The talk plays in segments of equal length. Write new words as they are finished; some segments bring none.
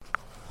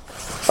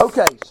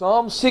Okay,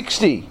 Psalm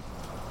 60.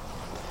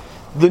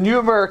 The New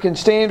American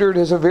Standard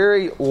has a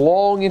very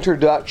long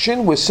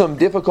introduction with some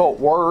difficult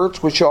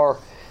words which are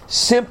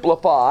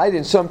simplified.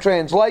 In some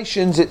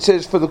translations it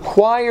says, for the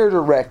choir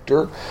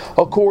director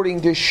according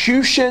to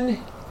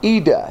Shushan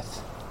Eduth.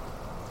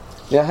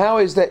 Now how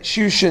is that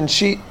Shushan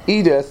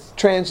Eduth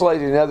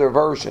translated in other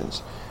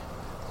versions?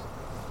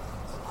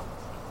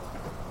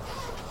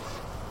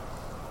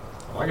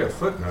 I got a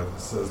footnote that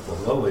says the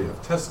lily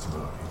of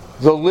testimony.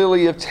 The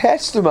lily of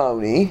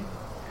testimony.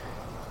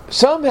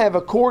 Some have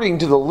according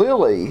to the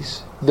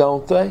lilies,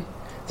 don't they?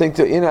 I think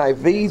the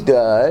NIV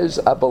does,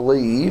 I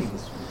believe.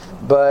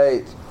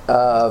 But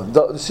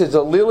this is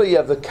the lily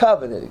of the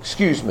covenant,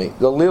 excuse me.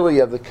 The lily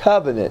of the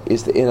covenant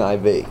is the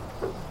NIV.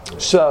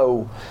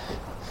 So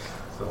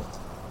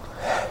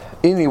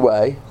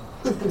anyway,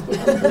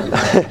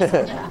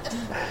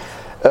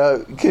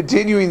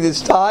 continuing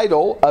this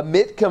title, a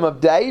Mitchem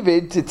of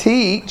David to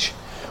teach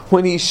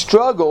when he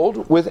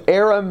struggled with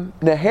Aram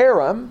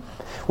Naharaim,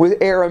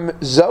 with Aram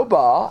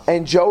Zobah,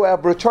 and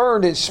Joab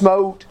returned and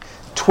smote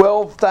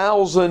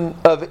 12,000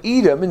 of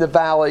Edom in the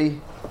valley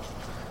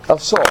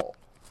of Saul.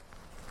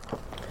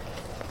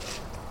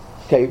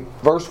 Okay,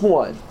 verse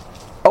 1.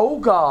 O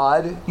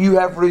God, you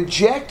have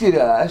rejected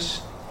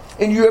us,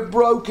 and you have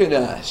broken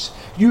us.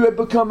 You have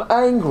become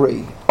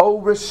angry. O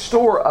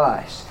restore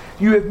us.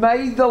 You have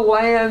made the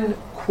land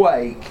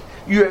quake.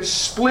 You have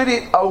split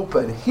it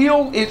open.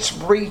 Heal its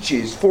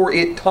breaches, for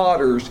it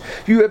totters.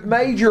 You have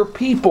made your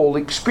people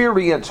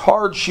experience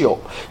hardship.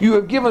 You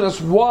have given us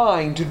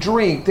wine to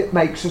drink that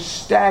makes us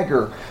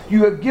stagger.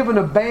 You have given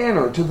a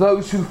banner to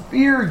those who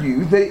fear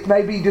you, that it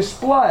may be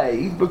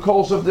displayed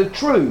because of the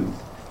truth.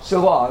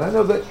 Selah. I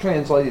know that's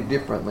translated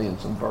differently in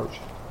some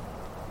versions.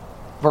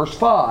 Verse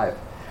 5.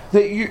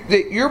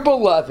 That your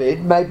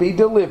beloved may be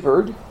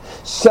delivered.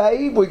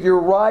 Save with your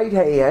right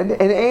hand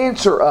and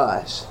answer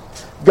us.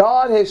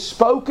 God has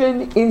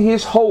spoken in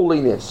His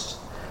holiness.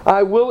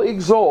 I will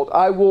exult.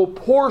 I will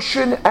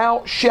portion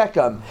out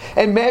Shechem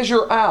and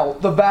measure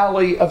out the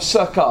valley of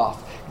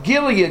Succoth.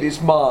 Gilead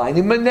is mine,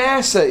 and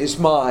Manasseh is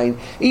mine.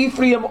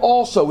 Ephraim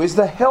also is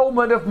the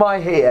helmet of my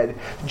head.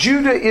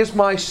 Judah is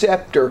my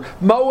scepter.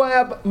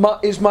 Moab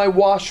is my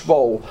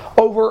washbowl.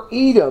 Over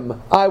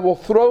Edom I will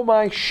throw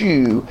my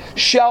shoe.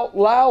 Shout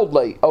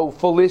loudly, O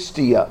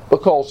Philistia,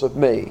 because of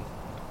me.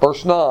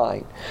 Verse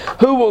 9.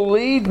 Who will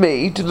lead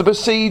me to the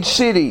besieged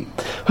city?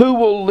 Who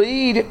will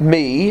lead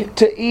me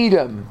to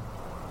Edom?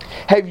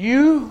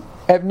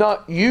 Have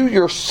not you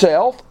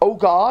yourself, O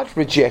God,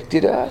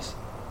 rejected us?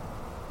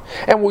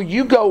 And will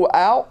you go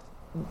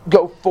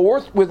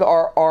forth with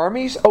our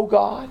armies, O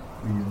God?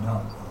 Will you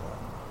not?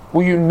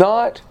 Will you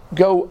not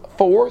go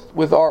forth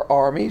with our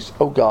armies,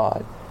 O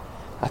God?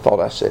 I thought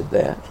I said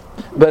that,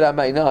 but I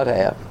may not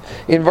have.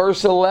 In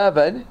verse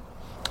 11,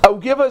 O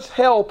give us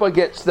help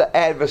against the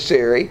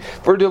adversary,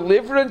 for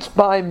deliverance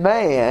by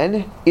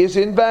man is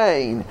in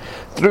vain.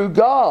 Through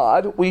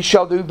God we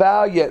shall do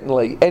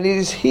valiantly, and it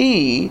is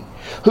He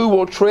who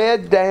will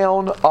tread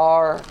down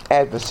our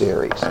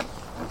adversaries.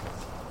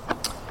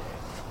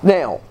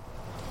 Now,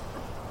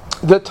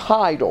 the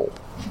title,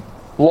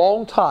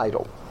 long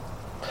title,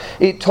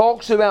 it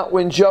talks about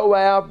when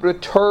Joab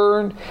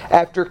returned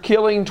after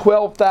killing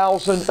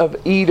 12,000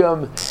 of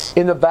Edom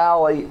in the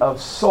valley of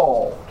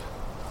Saul.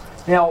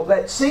 Now,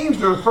 that seems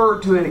to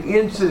refer to an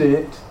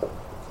incident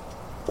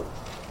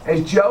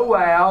as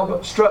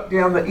Joab struck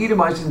down the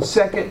Edomites in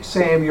 2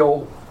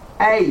 Samuel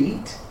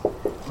 8,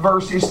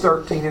 verses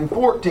 13 and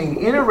 14.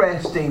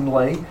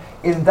 Interestingly,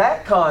 in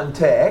that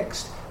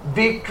context,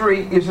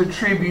 victory is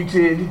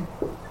attributed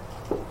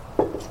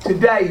to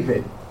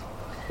David.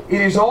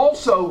 It is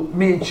also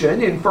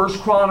mentioned in 1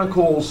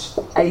 Chronicles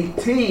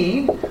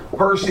 18,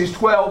 verses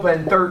 12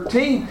 and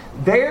 13.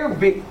 Their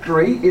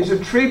victory is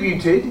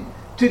attributed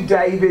to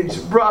David's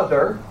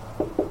brother,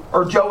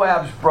 or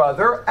Joab's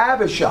brother,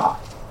 Abishai.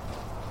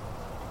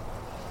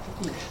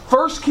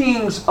 1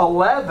 Kings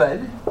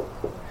 11,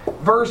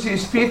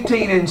 verses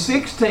 15 and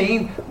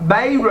 16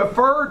 may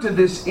refer to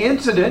this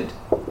incident,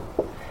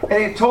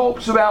 and it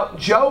talks about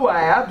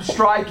Joab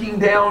striking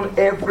down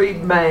every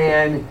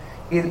man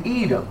in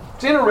Edom.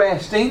 It's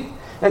interesting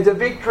that the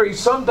victory is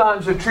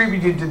sometimes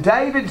attributed to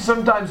David,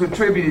 sometimes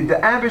attributed to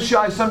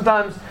Abishai,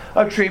 sometimes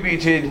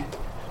attributed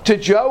to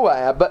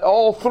Joab, but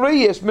all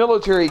three as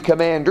military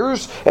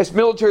commanders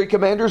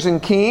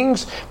and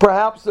kings.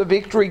 Perhaps the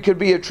victory could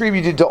be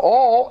attributed to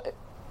all.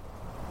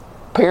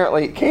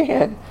 Apparently it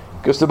can,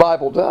 because the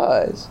Bible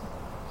does.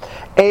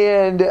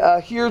 And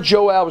here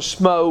Joab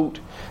smote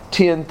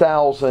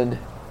 12,000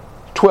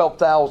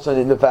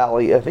 in the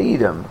valley of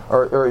Edom,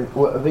 or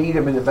of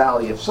Edom in the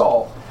valley of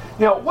Saul.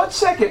 Now, what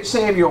 2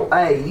 Samuel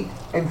 8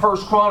 and 1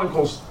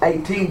 Chronicles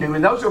 18 do,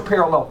 and those are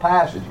parallel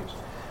passages,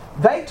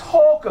 they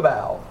talk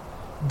about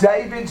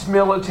David's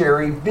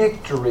military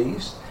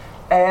victories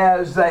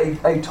as they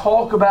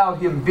talk about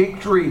his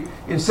victory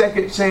in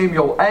 2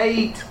 Samuel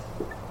 8,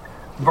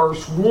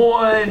 verse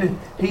 1.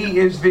 He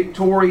is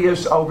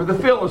victorious over the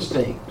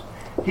Philistines.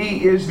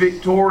 He is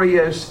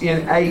victorious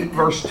in 8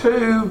 verse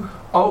 2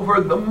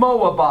 over the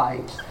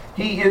Moabites.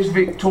 He is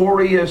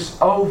victorious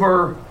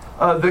over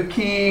the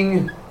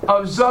king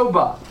of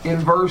Zobah in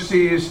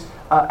verses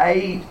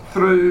 3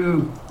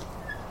 through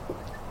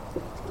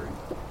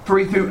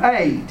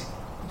 8.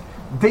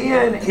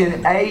 Then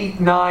in 8,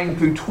 9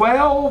 through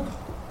 12,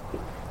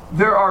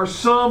 there are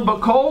some,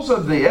 because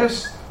of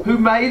this, who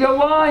made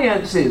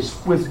alliances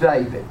with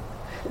David.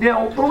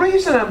 Now, the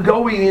reason I'm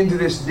going into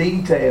this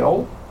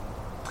detail,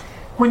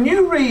 when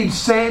you read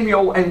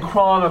Samuel and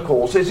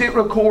Chronicles, as it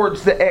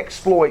records the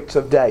exploits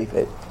of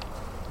David,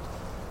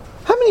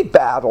 how many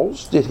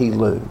battles did he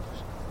lose?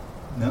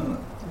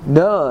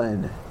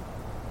 None.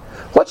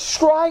 What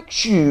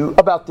strikes you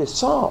about this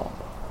psalm?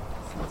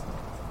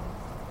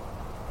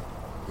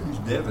 He's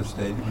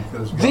devastated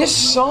because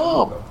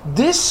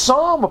This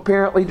psalm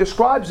apparently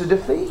describes a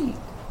defeat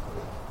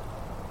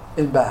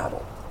in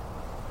battle.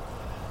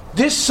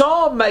 This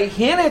psalm may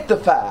hint at the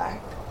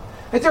fact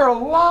that there are a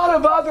lot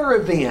of other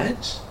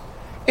events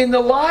in the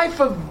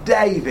life of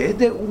David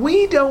that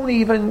we don't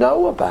even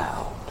know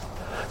about.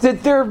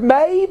 That there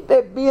may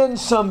have been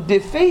some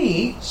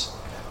defeats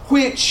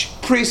which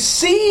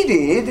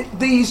preceded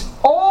these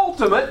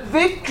ultimate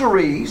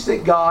victories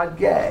that God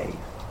gave.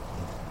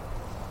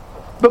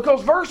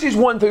 Because verses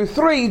 1 through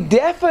 3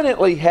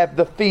 definitely have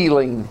the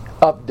feeling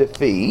of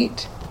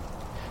defeat.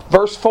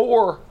 Verse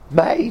 4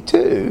 may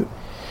too.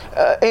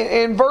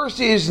 In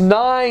verses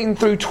 9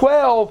 through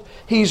 12,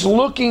 he's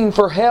looking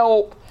for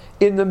help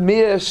in the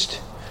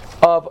midst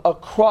of a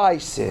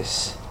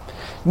crisis.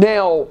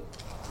 Now,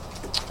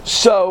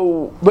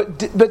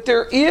 but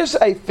there is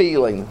a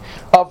feeling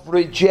of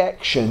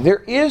rejection.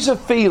 There is a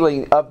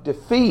feeling of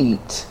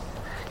defeat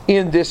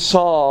in this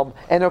psalm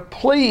and a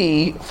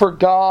plea for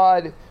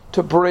God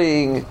to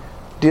bring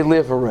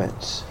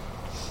deliverance.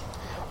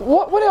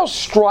 What else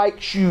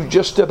strikes you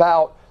just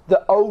about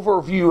the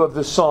overview of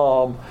the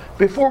psalm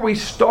before we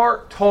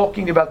start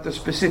talking about the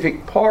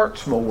specific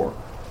parts more?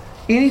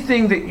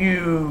 Anything that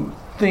you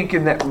think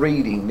in that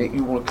reading that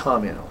you want to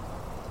comment on?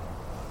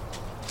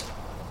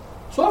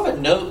 So I have a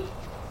note,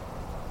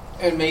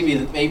 and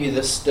maybe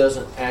this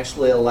doesn't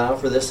actually allow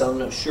for this, I'm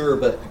not sure,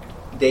 but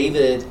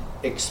David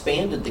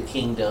expanded the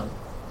kingdom,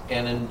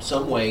 and in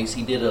some ways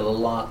he did it a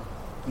lot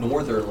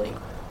northerly.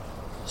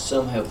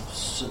 Some have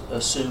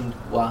assumed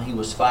while he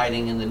was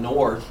fighting in the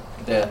north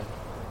that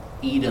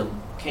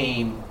Edom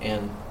came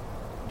and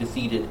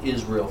defeated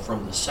Israel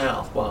from the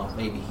south while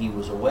maybe he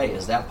was away.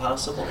 Is that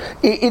possible?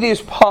 It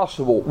is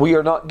possible. We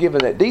are not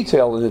given that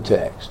detail in the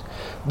text.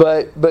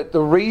 But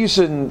the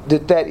reason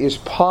that is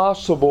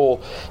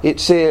possible, it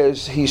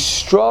says he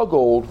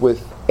struggled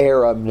with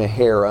Aram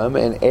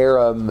Naharaim and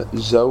Aram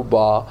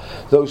Zobah.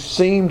 Those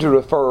seem to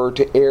refer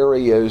to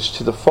areas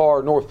to the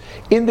far north.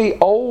 In the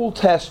Old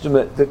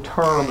Testament, the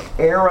term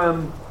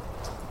Aram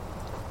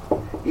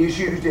is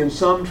used in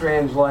some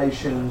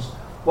translations,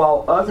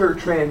 while other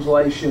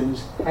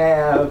translations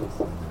have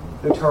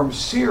the term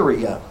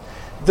Syria.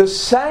 The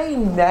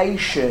same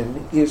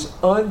nation is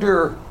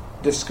under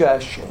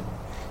discussion,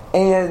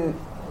 and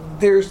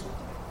there's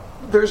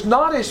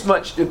not as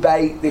much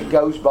debate that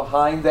goes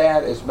behind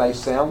that as may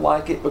sound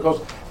like it,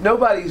 because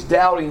nobody's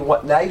doubting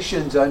what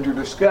nation's under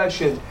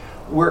discussion.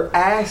 We're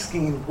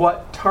asking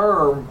what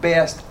term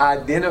best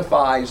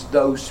identifies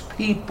those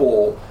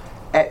people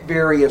at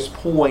various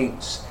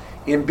points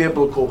in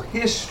biblical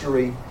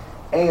history.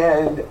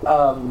 And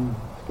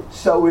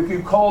so if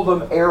you call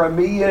them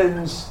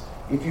Arameans,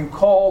 if you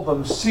call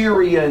them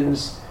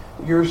Syrians,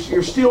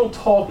 you're still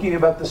talking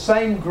about the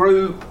same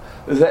group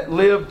that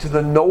lived to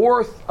the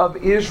north of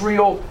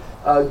Israel.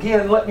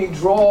 Again, let me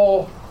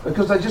draw,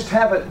 because I just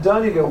haven't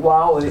done it in a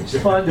while and it's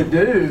fun to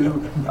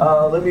do.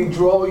 Let me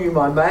draw you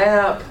my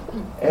map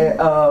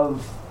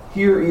of,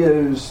 here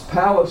is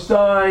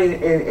Palestine,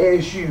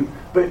 and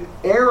but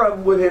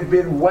Aram would have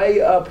been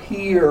way up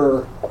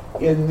here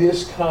in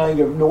this kind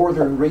of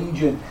northern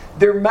region.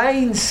 Their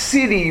main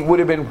city would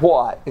have been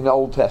what in the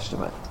Old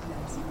Testament?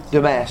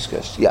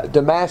 Damascus. Yeah,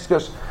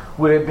 Damascus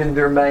would have been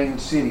their main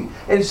city.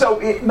 And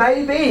so it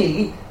may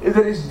be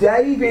that as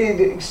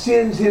David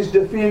sends his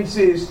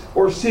defenses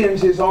or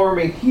sends his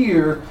army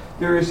here,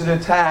 there is an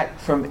attack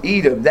from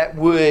Edom. That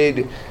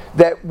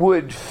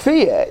would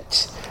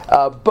fit,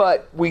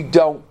 but we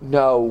don't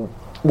know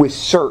with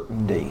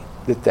certainty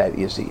that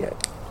is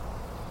it.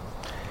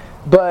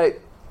 But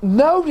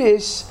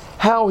notice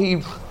how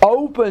he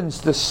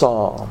opens the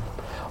psalm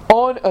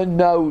on a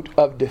note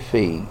of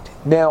defeat.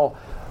 Now,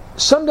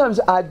 sometimes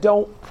I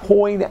don't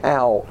point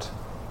out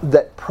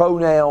that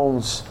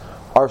pronouns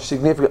are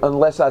significant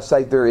unless I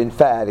say they're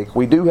emphatic.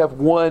 We do have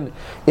one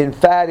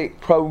emphatic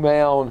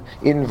pronoun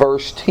in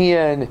verse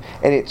 10,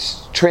 and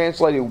it's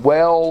translated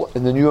well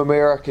in the New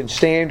American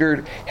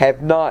Standard.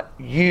 Have not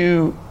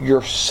you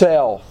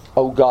yourself,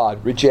 O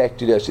God,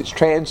 rejected us. It's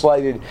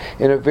translated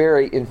in a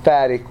very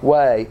emphatic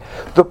way.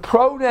 The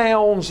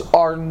pronouns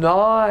are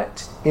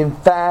not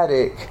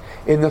emphatic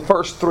in the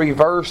first 3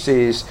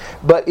 verses.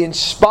 But in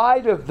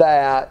spite of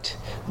that,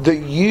 the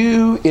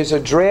you is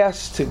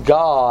addressed to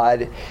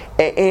God.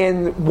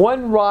 And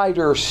one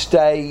writer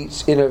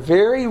states in a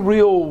very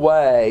real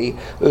way,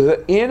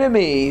 the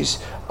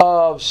enemies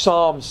of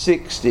Psalm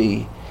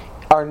 60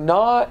 are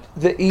not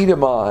the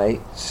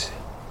Edomites,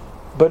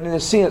 but in a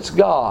sense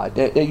God.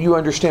 Now, you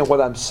understand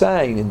what I'm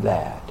saying in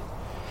that.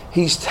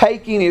 He's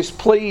taking his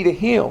plea to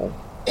Him.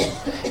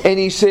 And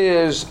he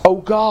says, "Oh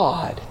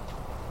God,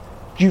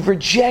 you've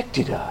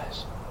rejected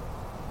us.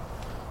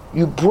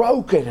 You've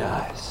broken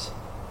us.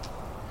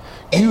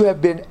 You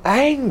have been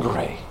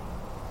angry.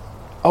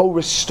 Oh,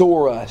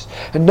 restore us."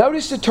 And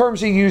notice the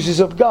terms he uses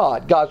of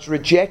God. God's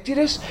rejected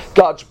us.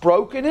 God's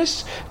broken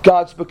us.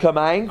 God's become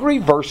angry.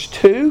 Verse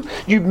 2,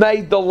 you've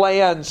made the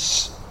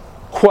lands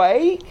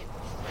quake.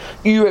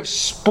 You have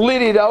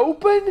split it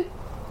open.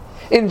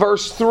 In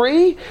verse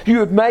 3,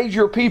 you have made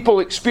your people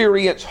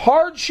experience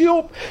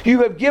hardship.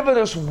 You have given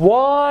us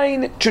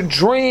wine to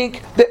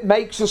drink that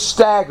makes us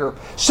stagger.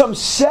 Some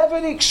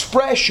 7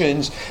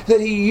 expressions that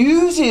he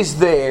uses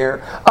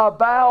there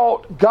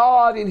about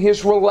God in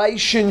His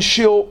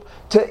relationship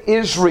to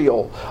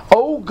Israel.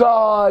 Oh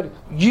God,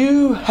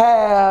 you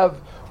have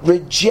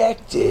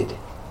rejected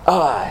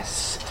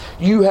us.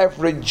 You have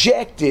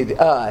rejected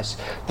us.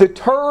 The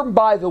term,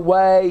 by the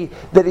way,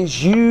 that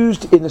is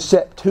used in the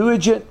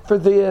Septuagint for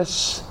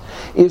this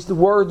is the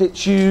word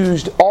that's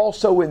used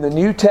also in the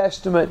New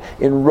Testament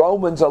in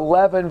Romans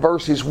 11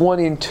 verses 1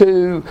 and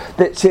 2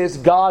 that says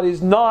God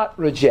has not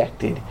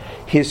rejected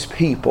His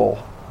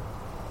people.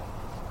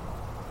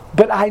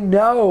 But I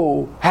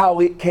know how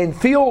it can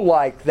feel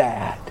like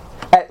that,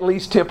 at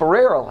least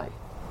temporarily.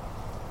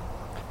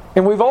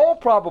 And we've all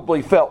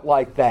probably felt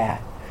like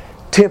that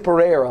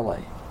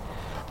temporarily.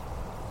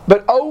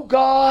 But, oh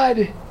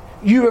God,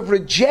 you have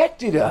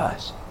rejected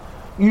us.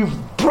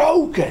 You've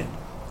broken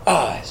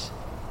us.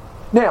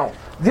 Now,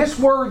 this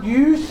word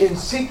used in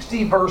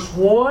 60 verse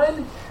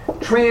 1,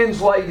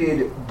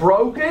 translated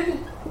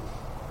broken,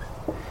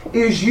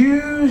 is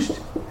used,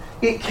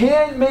 it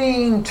can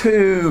mean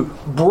to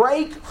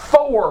break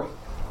forth,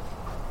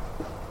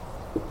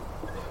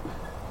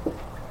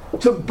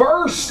 to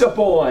burst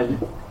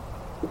upon.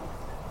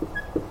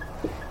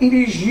 It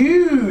is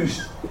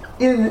used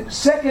in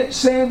 2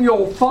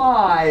 Samuel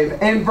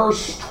 5 and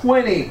verse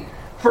 20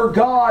 for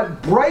God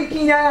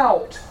breaking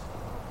out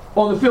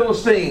on the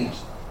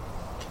Philistines.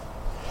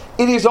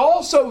 It is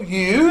also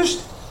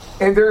used,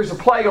 and there's a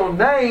play on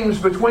names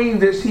between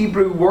this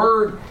Hebrew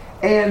word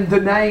and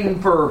the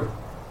name for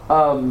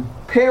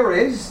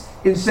Perez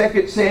in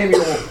 2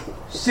 Samuel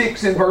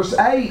 6 and verse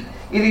 8.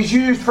 It is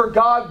used for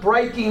God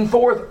breaking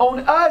forth on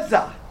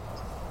Uzzah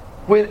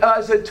when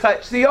Uzzah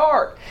touched the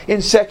ark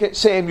in 2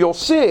 Samuel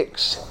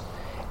 6.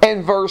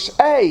 And verse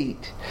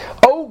 8,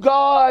 oh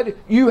God,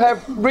 you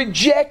have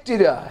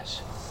rejected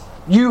us.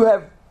 You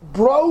have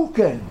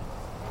broken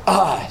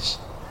us.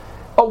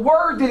 A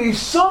word that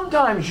is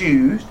sometimes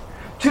used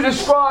to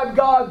describe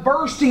God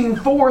bursting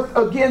forth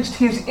against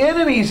His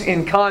enemies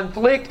in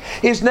conflict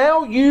is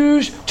now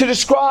used to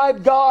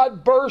describe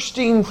God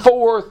bursting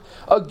forth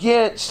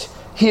against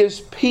His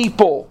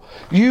people.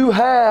 You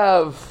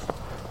have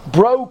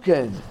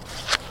broken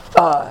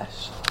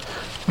us.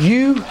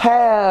 You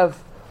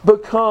have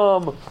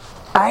become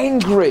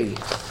angry,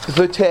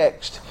 the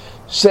text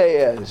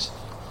says.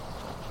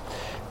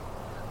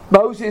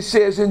 Moses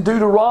says in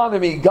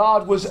Deuteronomy,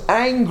 God was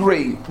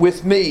angry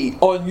with me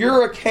on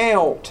your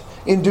account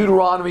in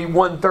Deuteronomy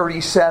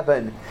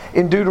 1:37.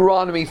 In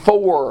Deuteronomy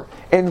 4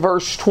 and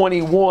verse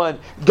 21,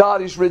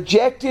 God has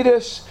rejected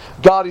us,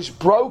 God has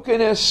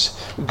broken us,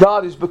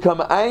 God has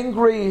become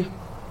angry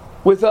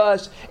with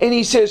us, and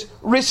He says,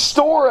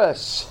 restore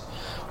us,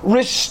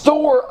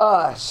 restore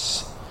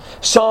us.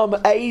 Psalm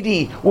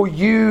 80 will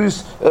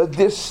use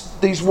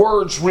these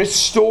words,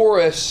 restore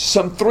us,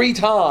 some 3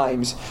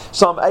 times.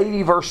 Psalm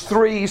 80 verse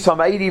 3,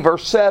 Psalm 80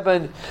 verse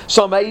 7,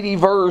 Psalm 80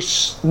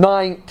 verse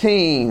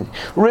 19.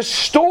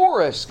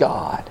 Restore us,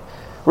 God.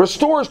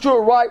 Restore us to a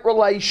right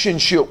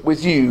relationship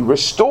with You.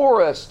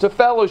 Restore us to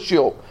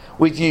fellowship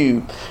with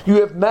You.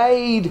 You have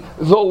made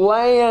the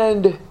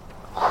land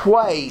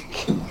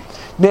quake.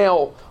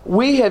 Now,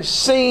 we have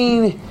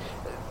seen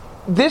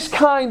this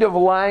kind of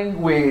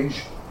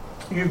language.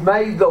 You've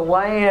made the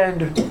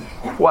land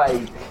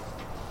quake.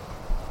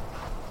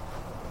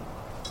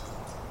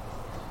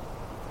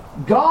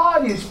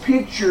 God is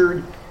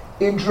pictured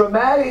in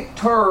dramatic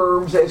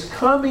terms as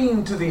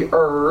coming to the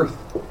earth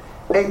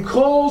and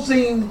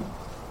causing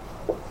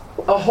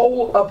a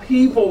whole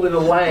upheaval in the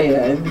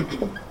land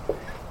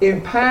in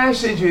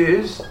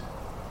passages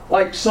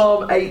like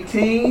Psalm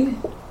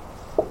 18,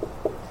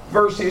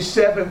 verses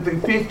 7 through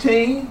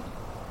 15.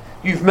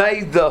 You've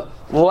made the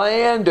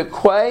land a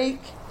quake.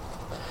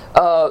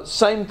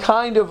 Same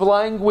kind of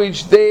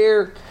language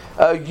there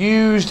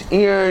used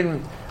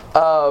in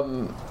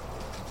Psalm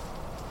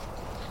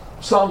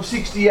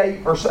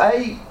 68 verse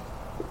 8.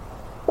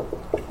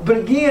 But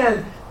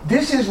again,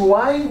 this is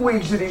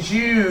language that is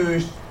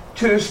used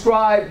to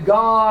describe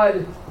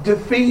God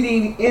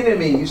defeating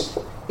enemies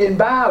in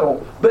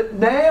battle. But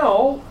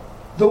now,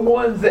 the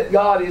ones that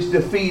God is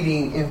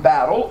defeating in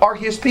battle are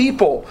His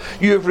people.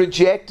 You have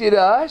rejected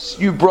us.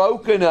 You've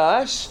broken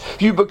us.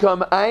 You've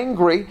become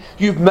angry.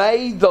 You've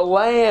made the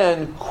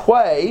land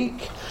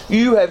quake.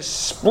 You have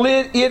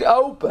split it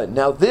open.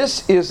 Now,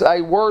 this is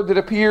a word that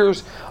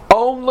appears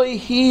only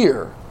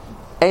here.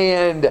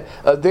 And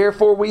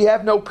therefore, we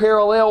have no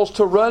parallels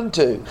to run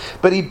to.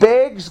 But he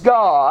begs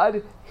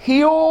God,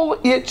 heal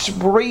its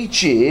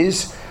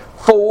breaches,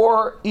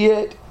 for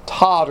it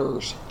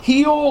totters.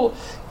 Heal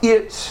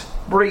its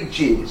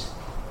breaches.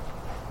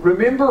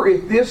 Remember,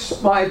 if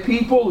this my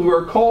people who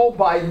are called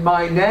by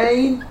my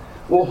name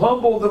will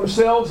humble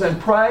themselves and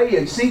pray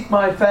and seek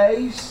my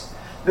face,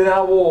 then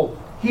I will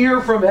hear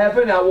from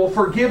heaven, I will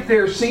forgive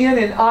their sin,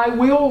 and I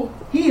will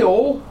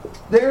heal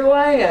their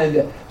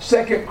land.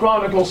 2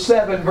 Chronicles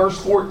 7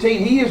 verse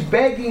 14. He is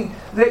begging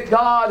that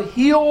God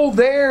heal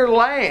their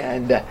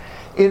land.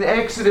 In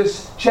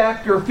Exodus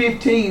chapter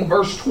 15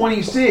 verse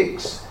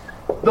 26,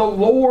 the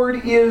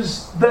Lord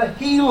is the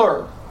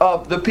healer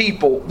of the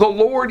people. The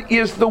Lord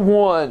is the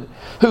one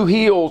who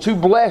heals, who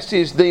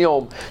blesses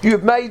them. You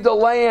have made the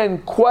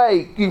land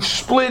quake. You've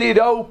split it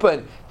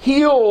open.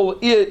 Heal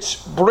its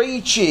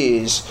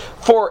breaches,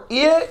 for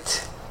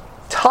it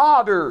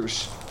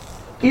totters.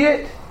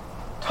 It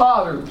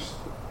totters.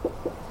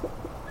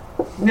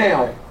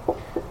 Now,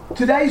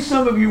 today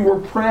some of you were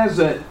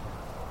present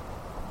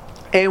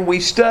and we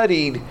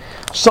studied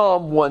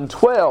Psalm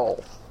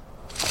 112.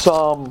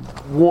 Psalm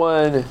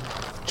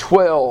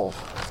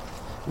 112.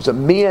 It was a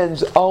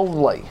men's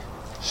only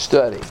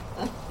study.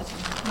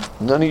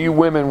 None of you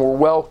women were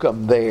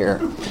welcome there.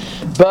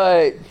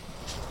 But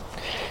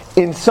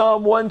in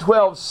Psalm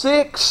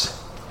 112:6,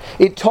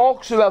 it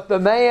talks about the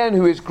man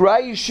who is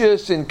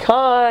gracious and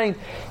kind.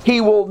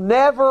 He will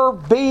never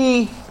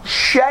be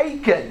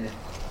shaken.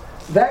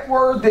 That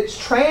word that's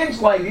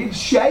translated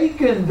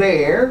shaken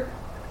there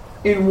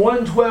in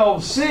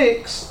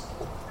 112:6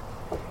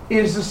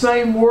 is the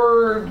same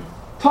word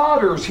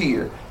totters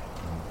here.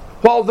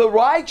 While the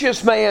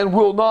righteous man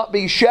will not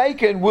be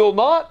shaken, will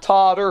not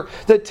totter,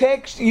 the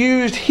text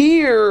used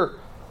here,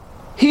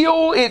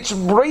 heal its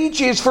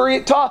breaches, for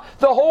it the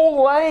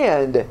whole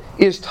land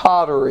is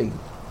tottering.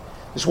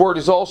 This word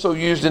is also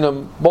used in a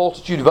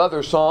multitude of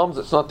other psalms.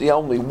 It's not the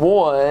only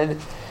one.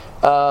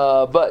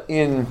 But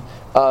in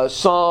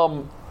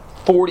Psalm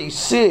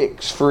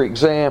 46, for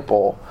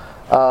example,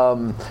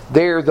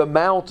 there the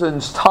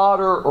mountains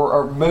totter or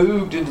are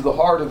moved into the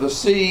heart of the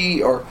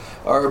sea.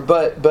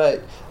 But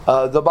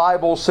the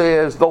Bible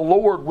says the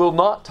Lord will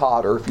not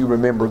totter, if you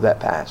remember that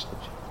passage.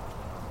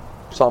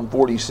 Psalm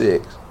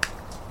 46.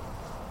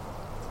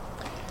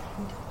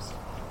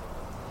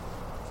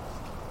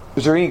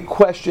 Is there any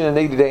question I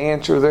needed to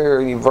answer there?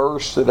 Any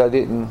verse that I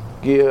didn't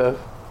give?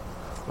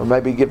 Or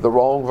maybe give the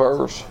wrong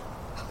verse?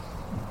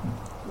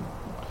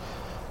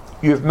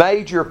 You have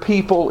made your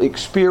people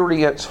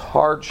experience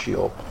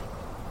hardship.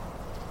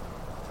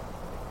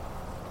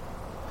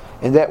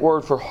 And that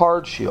word for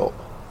hardship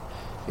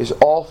is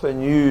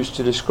often used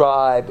to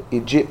describe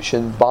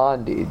Egyptian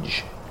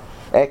bondage.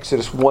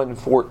 Exodus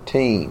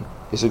 1:14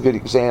 is a good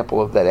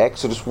example of that.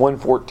 Exodus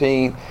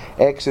 1:14,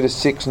 Exodus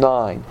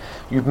 6:9.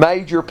 You've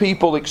made your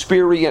people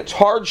experience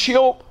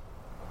hardship.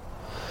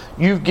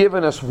 You've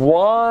given us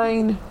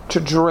wine to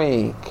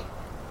drink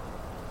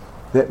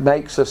that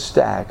makes us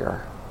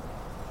stagger.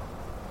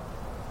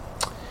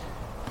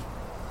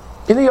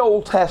 In the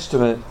Old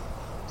Testament,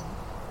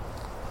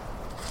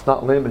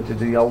 not limited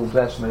to the Old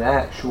Testament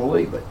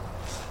actually, but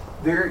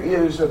there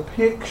is a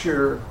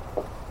picture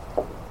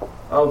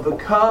of the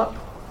cup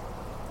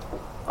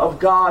of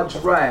God's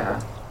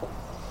wrath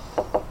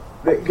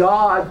that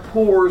God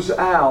pours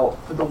out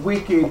for the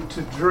wicked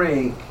to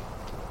drink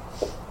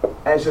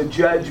as a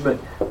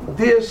judgment.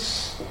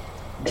 This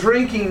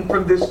drinking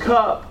from this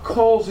cup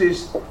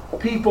causes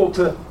people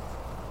to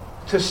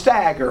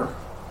stagger.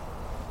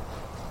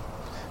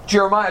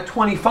 Jeremiah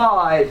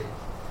 25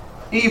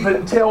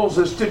 even tells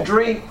us to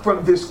drink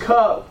from this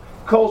cup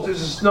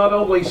causes us not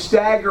only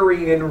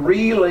staggering and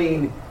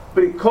reeling,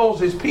 but it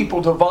causes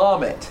people to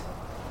vomit.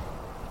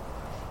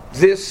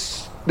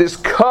 This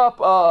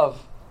cup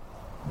of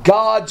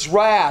God's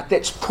wrath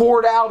that's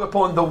poured out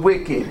upon the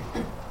wicked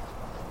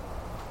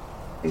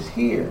is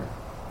here,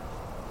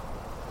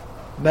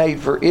 made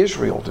for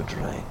Israel to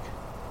drink.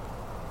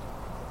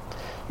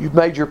 You've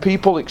made your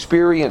people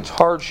experience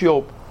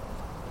hardship.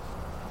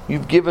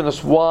 You've given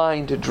us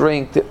wine to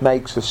drink that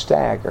makes us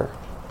stagger.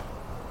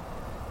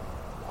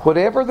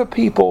 Whatever the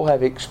people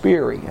have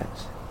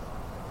experienced,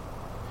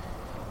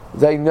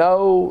 they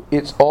know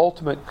its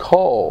ultimate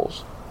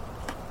cause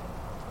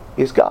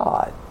is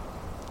God.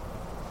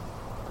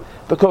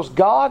 Because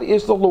God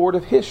is the Lord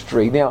of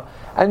history. Now,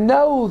 I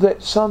know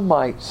that some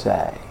might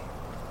say,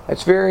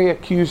 that's very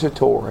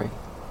accusatory.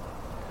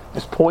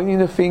 It's pointing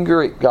the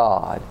finger at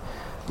God.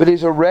 But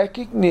it's a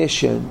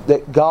recognition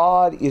that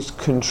God is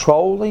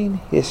controlling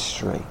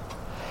history.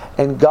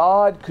 And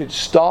God could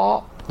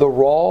stop the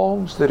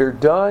wrongs that are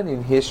done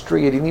in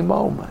history at any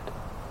moment.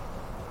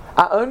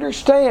 I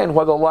understand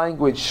why the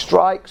language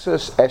strikes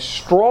us as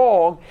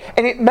strong,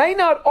 and it may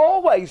not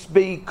always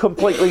be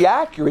completely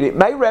accurate. It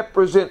may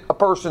represent a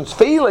person's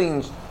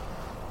feelings,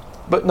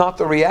 but not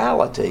the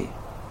reality.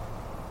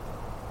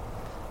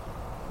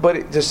 But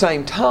at the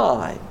same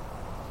time,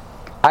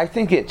 I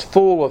think it's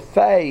full of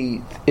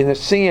faith in the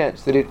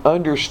sense that it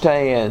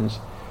understands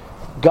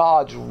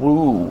God's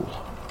rule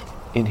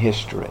in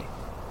history.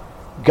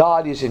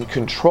 God is in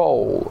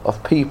control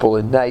of people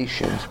and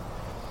nations.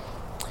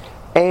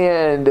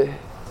 And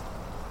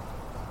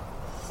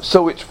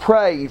so it's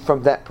prayed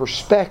from that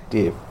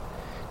perspective.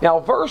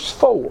 Now, verse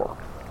 4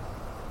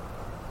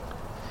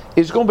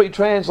 is going to be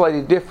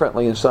translated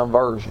differently in some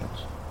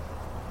versions.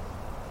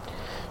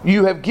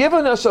 You have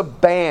given us a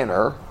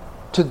banner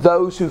to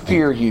those who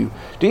fear you.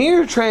 Do any of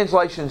your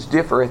translations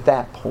differ at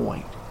that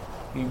point?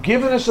 You've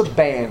given us a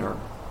banner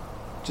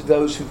to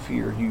those who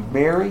fear you.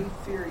 Mary?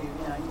 Fear you,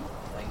 like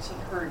you said,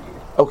 heard you.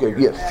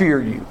 Okay, yeah,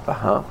 fear you.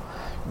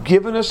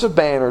 Given us a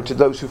banner to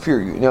those who fear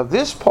you. Now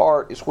this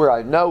part is where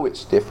I know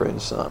it's different in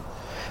some.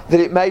 That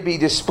it may be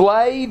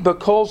displayed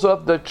because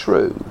of the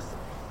truth.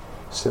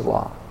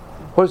 Selah.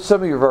 What do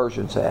some of your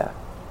versions have?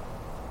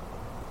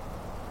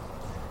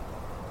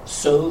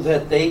 So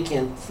that they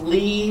can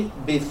flee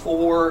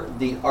before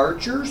the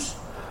archers,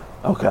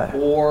 Okay.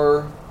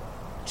 or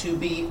to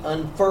be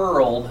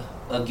unfurled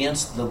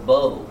against the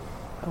bow.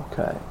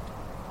 Okay.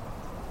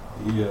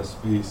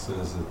 ESV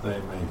says that they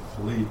may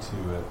flee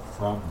to it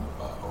from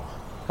the bow.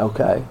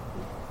 Okay.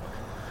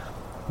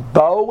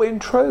 Bow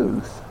and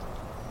truth.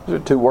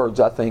 Those are two words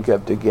I think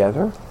of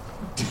together.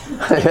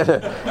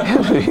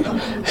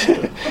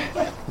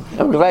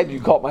 I'm glad you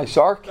caught my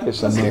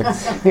sarcasm there.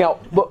 Now,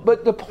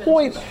 but the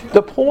point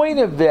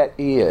of that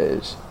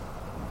is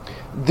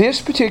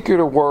this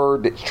particular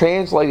word that's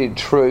translated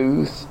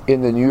truth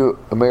in the New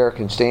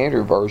American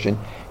Standard Version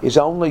is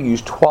only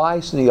used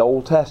twice in the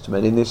Old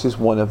Testament, and this is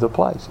one of the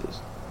places.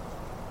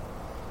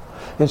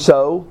 And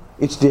so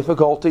it's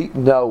difficulty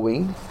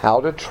knowing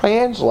how to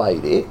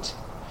translate it.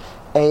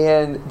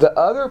 And the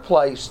other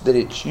place that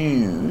it's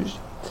used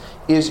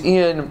is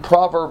in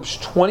Proverbs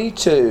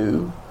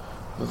 22,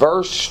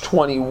 verse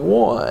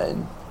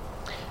 21.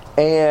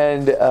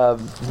 And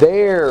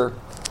there,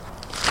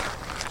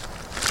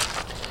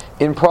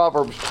 in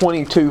Proverbs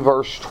 22,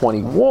 verse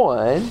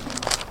 21,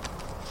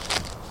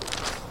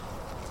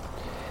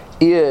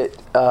 it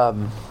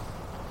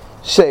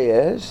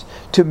says,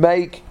 to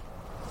make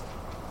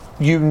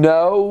you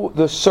know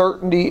the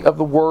certainty of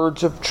the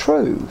words of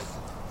truth.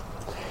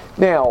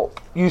 Now,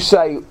 you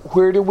say,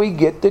 where do we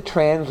get the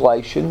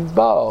translation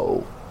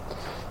bow?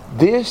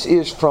 This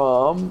is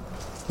from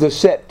the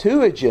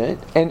Septuagint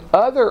and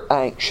other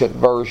ancient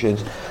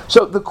versions.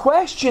 So the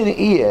question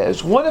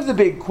is, one of the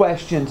big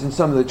questions in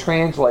some of the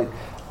translate,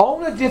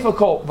 on a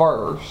difficult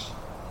verse,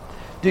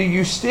 do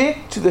you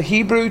stick to the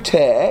Hebrew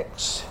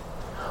text,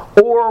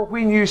 or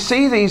when you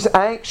see these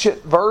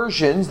ancient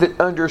versions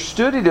that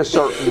understood it a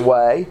certain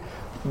way,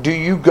 do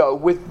you go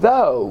with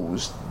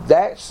those?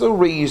 That's the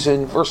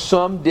reason for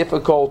some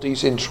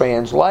difficulties in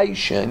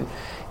translation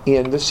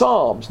in the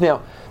Psalms.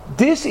 Now,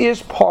 this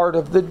is part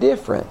of the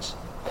difference.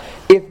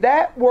 If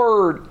that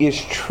word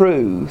is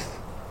truth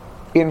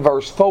in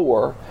verse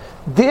 4,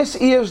 this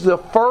is the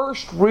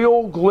first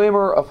real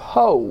glimmer of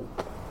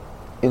hope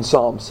in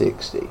Psalm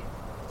 60.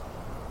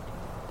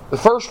 The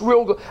first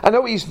real, I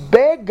know he's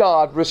begged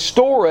God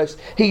restore us.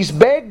 He's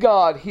begged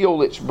God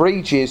heal its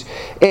breaches,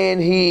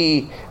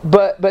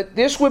 but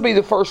this would be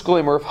the first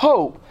glimmer of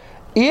hope.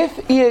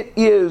 If it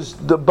is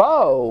the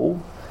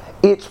bow,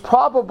 it's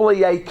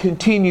probably a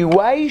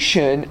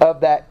continuation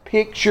of that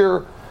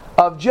picture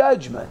of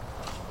judgment.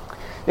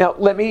 Now,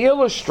 let me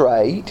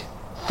illustrate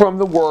from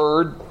the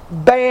word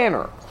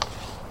banner.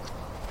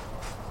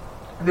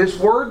 This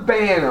word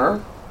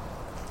banner,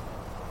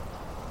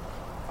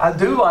 I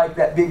do like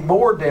that big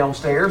board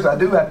downstairs, I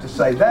do have to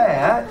say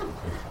that.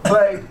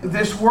 But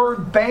this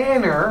word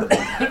banner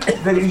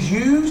that is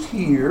used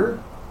here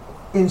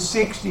in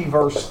 60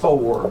 verse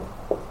 4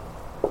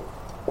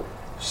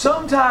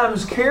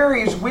 sometimes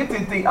carries with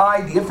it the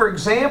idea, for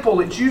example,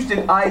 it's used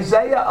in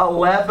Isaiah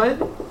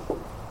 11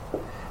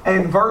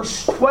 and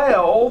verse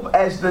 12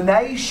 as the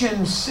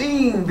nation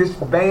seeing this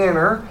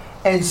banner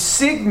and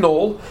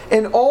signal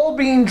and all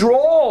being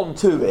drawn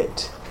to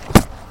it.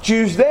 It's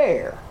used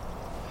there.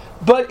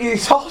 But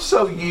it's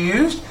also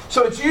used,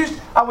 so it's used,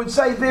 I would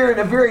say, there in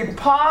a very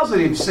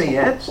positive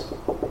sense,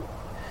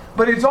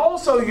 but it's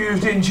also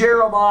used in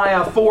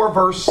Jeremiah 4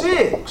 verse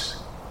 6.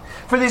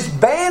 For this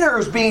banner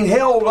is being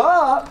held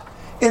up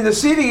in the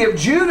city of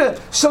Judah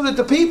so that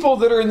the people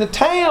that are in the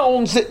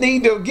towns that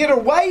need to get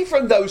away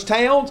from those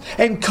towns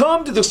and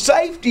come to the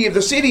safety of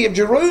the city of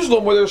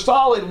Jerusalem where there's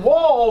solid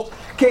walls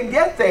can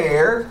get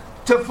there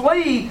to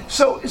flee.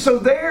 So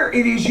there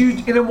it is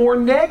used in a more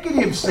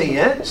negative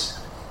sense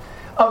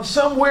of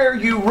somewhere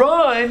you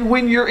run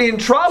when you're in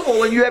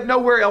trouble and you have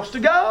nowhere else to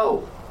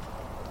go.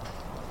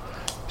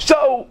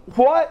 So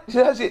what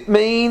does it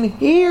mean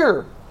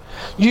here?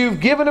 You've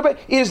given a...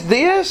 Is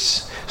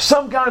this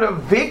some kind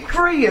of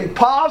victory and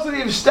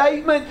positive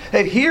statement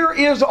that here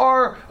is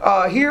our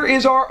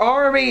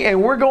army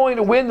and we're going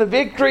to win the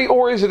victory?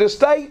 Or is it a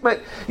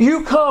statement,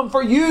 you come,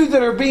 for you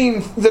that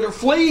are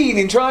fleeing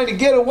and trying to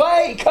get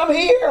away, come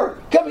here.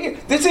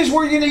 This is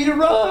where you need to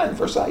run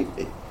for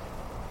safety.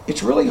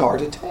 It's really hard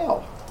to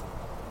tell.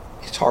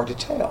 It's hard to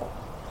tell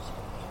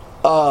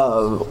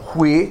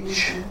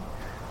which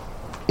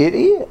it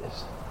is.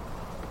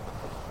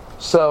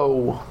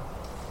 So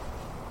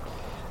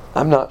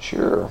I'm not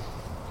sure.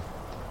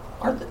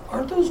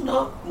 Aren't those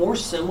not more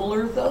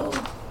similar though?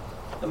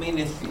 I mean,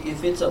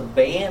 if it's a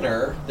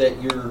banner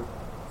that you're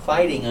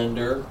fighting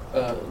under,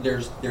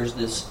 there's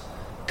this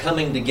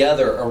coming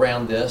together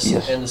around this.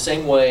 Yes. And the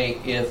same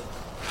way, if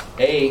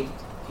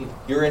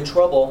you're in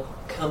trouble,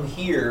 come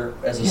here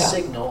as a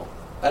signal.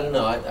 I don't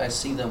know. I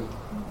see them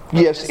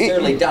not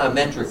necessarily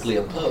diametrically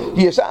opposed.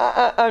 Yes,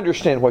 I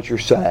understand what you're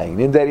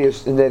saying, and that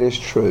is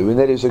true, and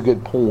that is a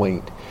good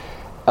point.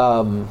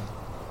 The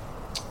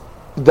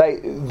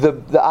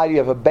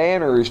idea of a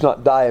banner is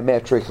not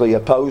diametrically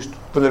opposed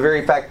from the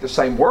very fact the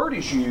same word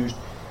is used,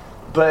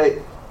 but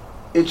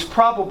it's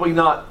probably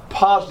not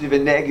positive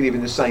and negative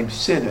in the same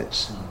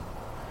sentence.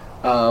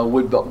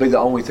 Would be the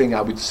only thing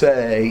I would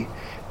say,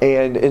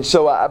 and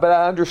so but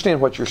I understand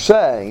what you're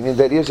saying, and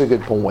that is a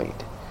good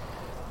point.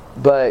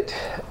 But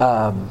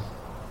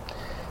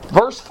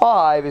verse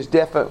 5 is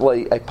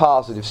definitely a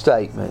positive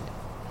statement.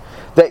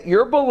 That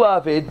your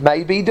beloved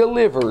may be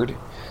delivered,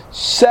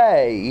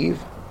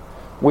 save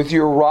with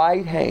your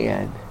right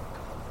hand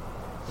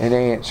and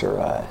answer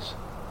us.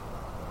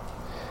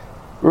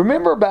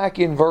 Remember back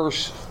in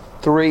verse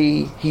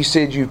 3, he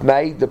said you've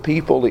made the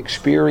people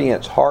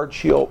experience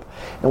hardship.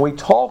 And we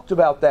talked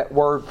about that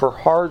word for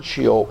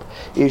hardship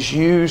is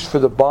used for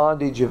the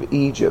bondage of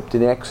Egypt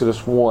in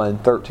Exodus 1,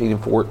 13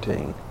 and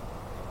 14.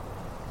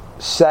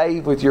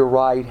 Save with your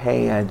right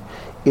hand.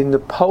 In the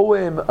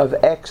poem of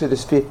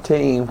Exodus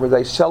 15, where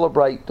they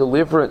celebrate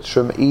deliverance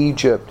from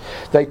Egypt,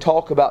 they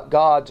talk about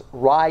God's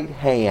right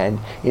hand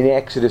in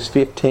Exodus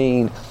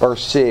 15,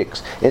 verse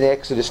 6, in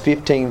Exodus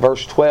 15,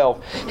 verse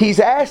 12. He's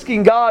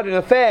asking God, in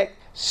effect,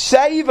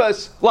 save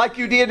us like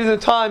you did in the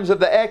times of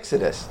the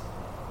Exodus.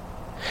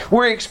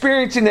 We're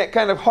experiencing that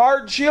kind of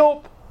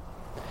hardship,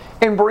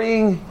 and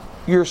bring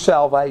your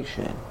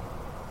salvation.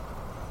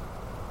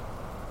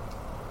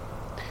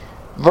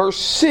 Verse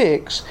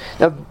 6,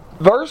 now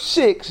verse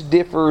 6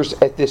 differs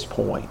at this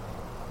point.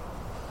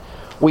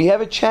 We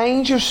have a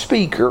change of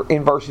speaker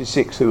in verses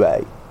 6 through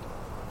 8.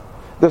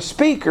 The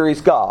speaker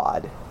is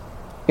God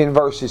in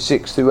verses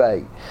 6 through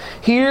 8.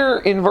 Here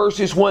in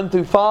verses 1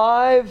 through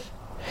 5,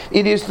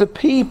 it is the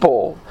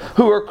people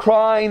who are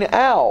crying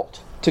out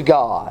to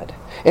God.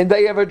 And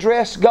they have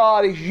addressed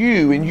God as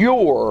you and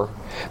your.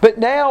 But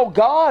now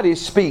God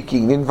is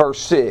speaking in verse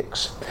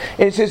 6.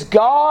 And it says,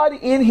 God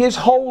in His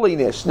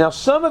holiness. Now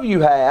some of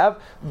you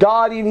have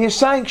God in His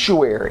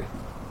sanctuary.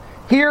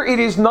 Here it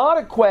is not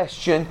a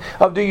question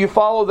of do you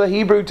follow the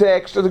Hebrew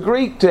text or the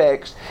Greek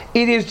text.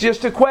 It is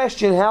just a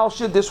question, how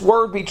should this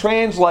word be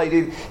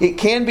translated? It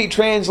can be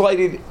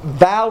translated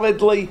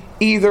validly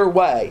either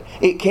way.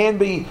 It can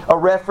be a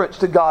reference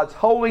to God's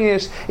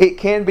holiness. It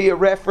can be a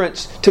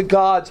reference to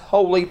God's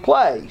holy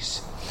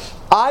place.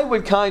 I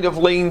would kind of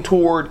lean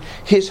toward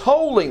His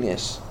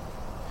holiness.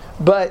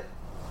 But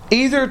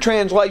either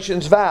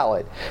translation's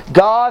valid.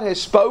 God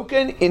has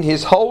spoken in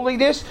His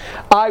holiness.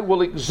 I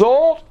will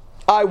exalt,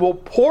 I will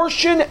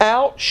portion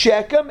out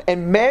Shechem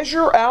and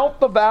measure out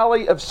the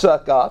valley of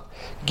Succoth.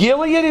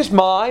 Gilead is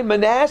mine,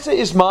 Manasseh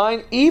is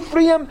mine,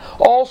 Ephraim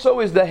also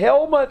is the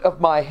helmet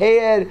of my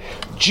head,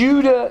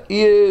 Judah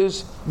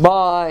is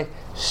my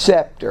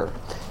scepter.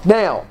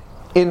 Now,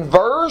 in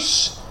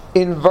verse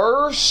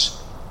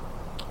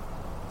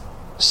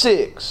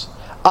 6,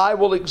 I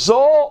will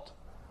exalt,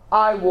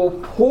 I will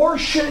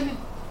portion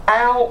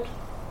out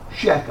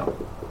Shechem.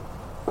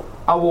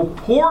 I will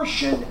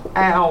portion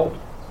out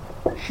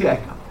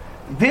Shechem.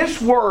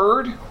 This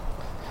word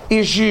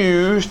is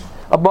used,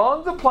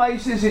 among the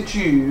places it's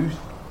used,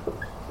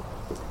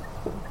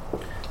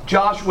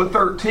 Joshua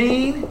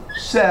 13,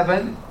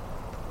 7,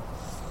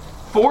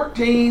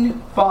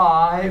 14,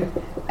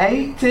 5,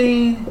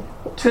 18,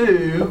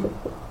 2,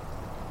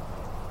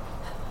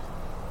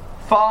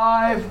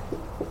 5,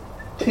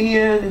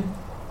 10,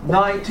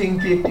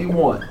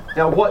 1951.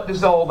 Now what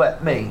does all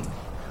that mean?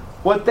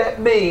 What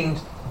that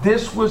means,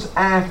 this was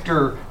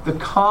after the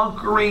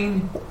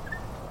conquering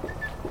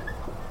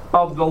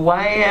of the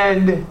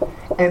land,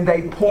 and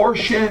they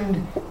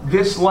portioned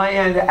this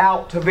land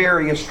out to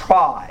various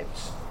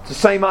tribes. It's the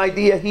same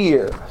idea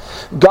here.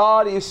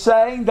 God is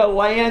saying the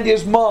land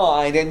is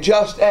mine, and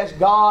just as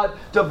God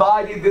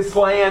divided this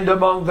land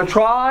among the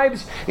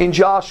tribes in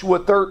Joshua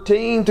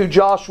 13 through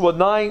Joshua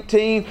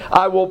 19,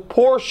 I will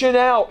portion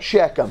out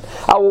Shechem.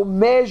 I will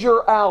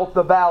measure out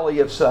the valley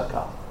of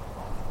Succoth.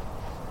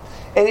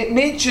 And it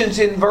mentions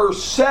in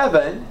verse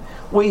 7,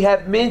 we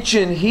have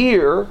mentioned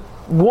here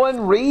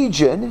one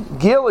region,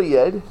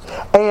 Gilead,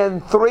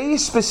 and 3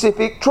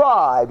 specific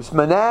tribes,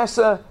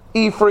 Manasseh,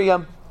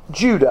 Ephraim,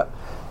 Judah.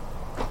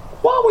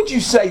 Why would you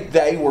say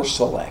they were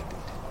selected?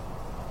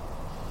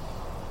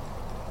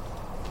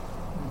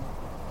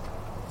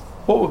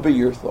 What would be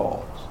your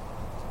thoughts?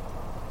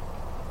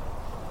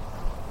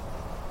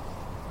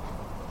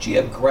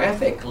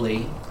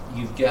 Geographically,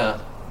 you've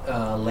got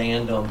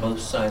land on both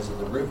sides of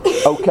the river.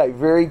 Okay,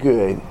 very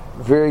good.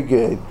 Very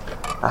good.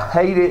 I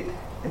hate it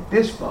at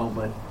this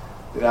moment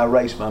that I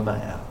erase my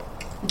map.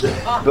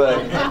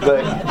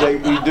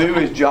 but we do,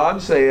 as John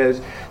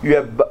says, you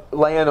have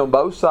land on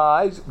both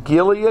sides,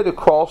 Gilead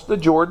across the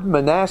Jordan,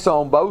 Manasseh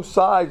on both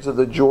sides of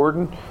the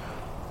Jordan,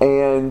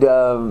 and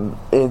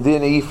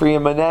then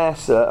Ephraim,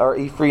 Manasseh, or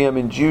Ephraim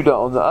and Judah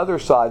on the other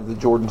side of the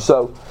Jordan.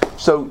 So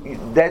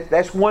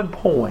that's one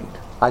point.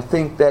 I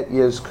think that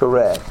is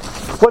correct.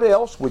 What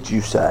else would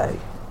you say?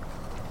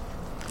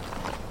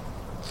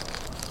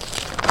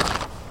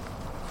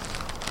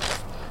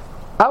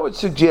 I would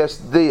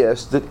suggest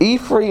this, that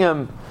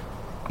Ephraim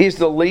is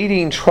the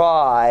leading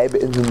tribe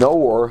in the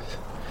north,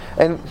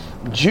 and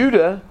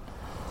Judah,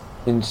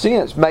 in a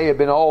sense, may have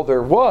been all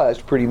there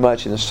was pretty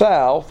much in the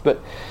south, but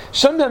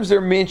sometimes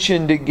they're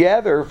mentioned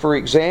together. For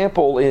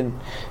example, in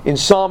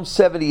Psalm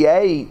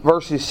 78,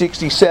 verses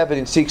 67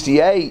 and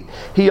 68,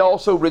 he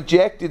also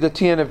rejected the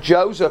tent of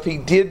Joseph. He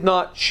did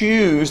not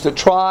choose the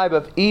tribe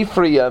of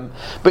Ephraim,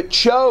 but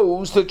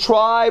chose the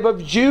tribe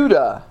of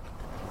Judah,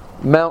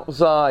 Mount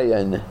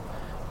Zion,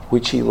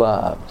 which he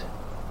loved.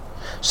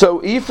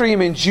 So Ephraim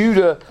and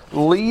Judah,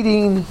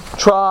 leading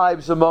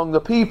tribes among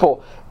the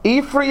people.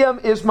 Ephraim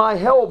is my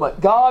helmet.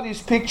 God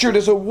is pictured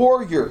as a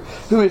warrior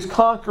who is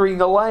conquering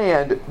the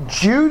land.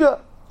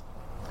 Judah,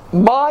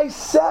 my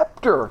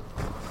scepter.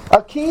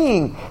 A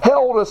king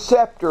held a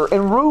scepter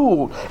and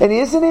ruled. And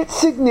isn't it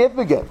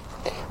significant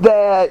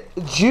that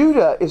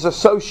Judah is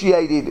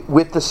associated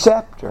with the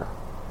scepter?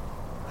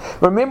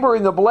 Remember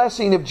in the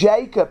blessing of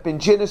Jacob in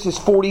Genesis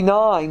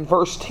 49,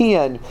 verse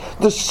 10,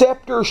 the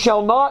scepter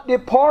shall not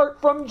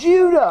depart from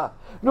Judah,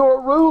 nor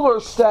a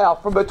ruler's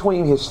staff from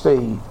between his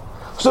feet.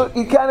 So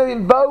it kind of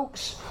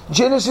invokes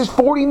Genesis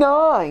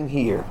 49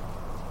 here.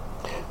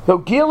 So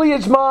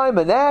Gilead's mine,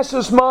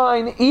 Manasseh's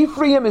mine,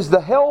 Ephraim is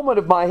the helmet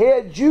of my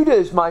head, Judah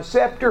is my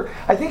scepter.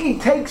 I think he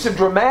takes a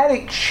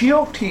dramatic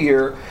shift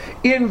here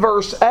in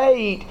verse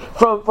 8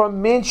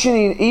 from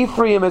mentioning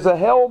Ephraim as a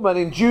helmet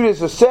and Judah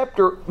as a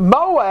scepter.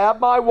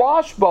 Moab, my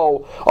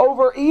washbowl.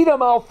 Over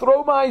Edom I'll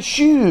throw my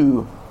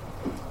shoe.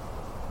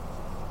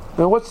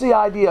 Now what's the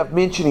idea of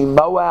mentioning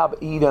Moab,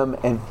 Edom,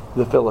 and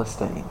the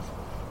Philistines?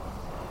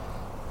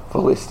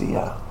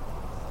 Philistia.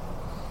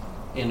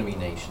 Enemy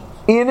nations.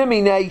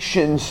 Enemy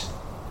nations,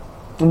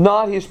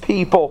 not his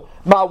people.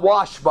 My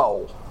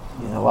washbowl.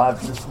 You know,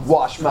 I've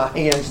washed my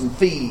hands and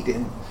feet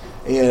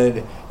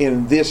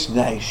in this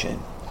nation.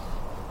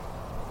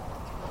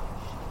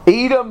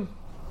 Edom,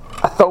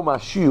 I throw my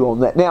shoe on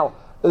that. Now,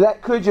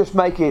 that could just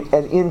make it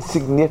an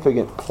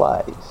insignificant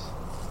place.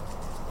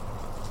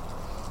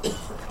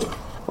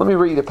 Let me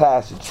read a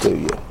passage to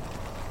you.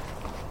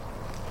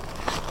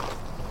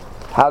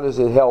 How does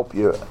it help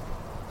you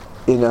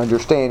in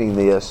understanding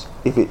this,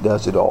 if it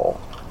does at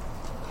all?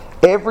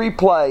 Every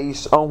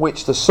place on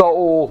which the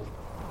sole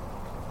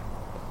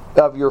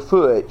of your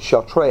foot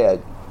shall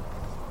tread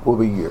will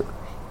be yours.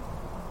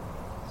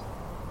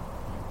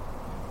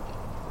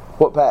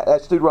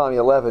 That's Deuteronomy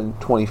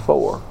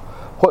 11:24.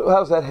 How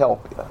does that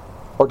help you?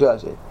 Or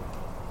does it?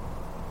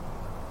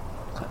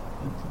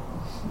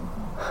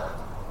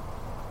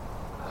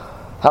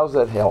 How does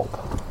that help?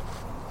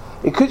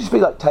 It could just be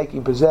like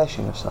taking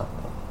possession of something.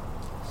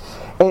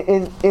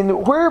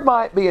 And where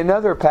might be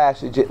another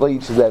passage that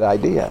leads to that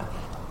idea?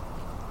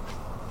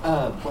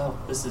 Well,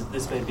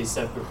 this may be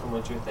separate from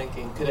what you're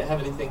thinking. Could it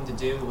have anything to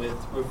do with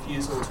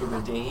refusal to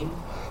redeem,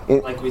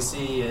 like we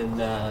see in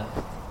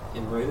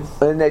Ruth?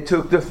 And they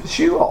took the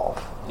shoe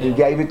off and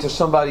gave it to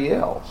somebody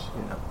else.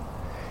 You know,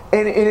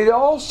 and it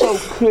also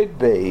could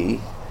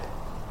be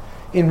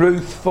in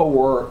Ruth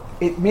 4.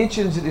 It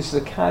mentions it as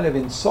a kind of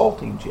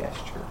insulting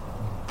gesture.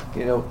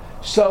 You know,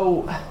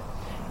 so.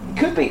 It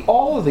could be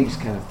all of these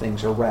kind of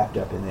things are wrapped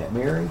up in that,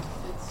 Mary.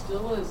 It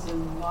still is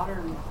in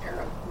modern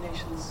Arab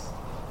nations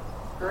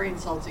very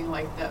insulting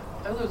like that.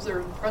 I was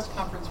there at a press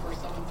conference where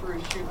someone threw a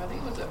shoe. I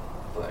think it was at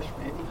Bush,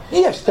 maybe.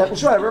 Yes, that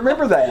was right. I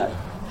remember that.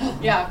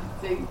 Yeah,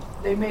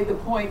 they made the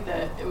point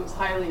that it was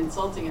highly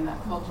insulting in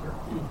that culture.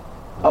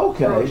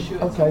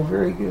 Okay,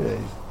 very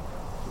good.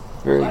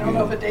 Very I don't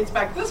know if it dates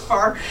back this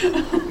far.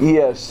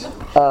 Yes,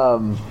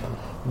 but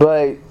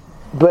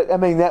I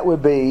mean that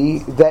would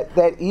be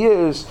that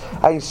is.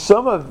 I mean,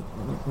 some of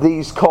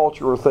these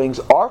cultural things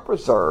are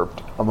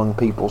preserved among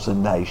peoples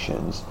and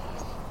nations.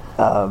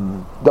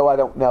 Though I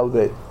don't know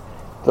that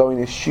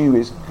throwing a shoe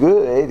is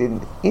good in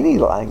any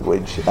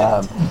language.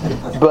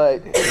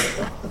 But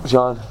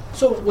John.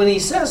 So when he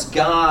says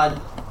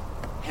God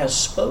has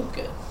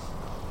spoken,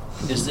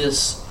 is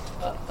this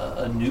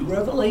a new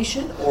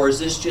revelation, or is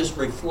this just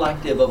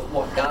reflective of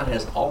what God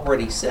has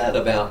already said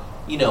about,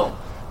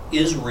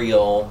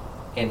 Israel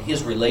and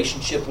his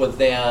relationship with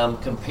them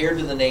compared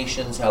to the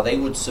nations, how they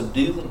would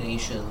subdue the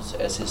nations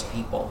as his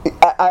people?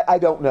 I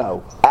don't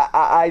know.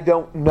 I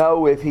don't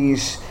know if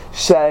he's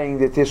saying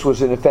that this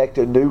was in effect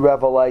a new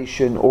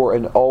revelation or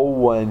an old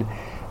one,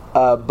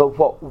 but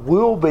what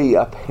will be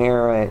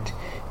apparent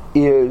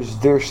is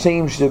there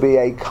seems to be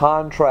a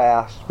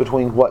contrast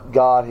between what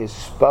God has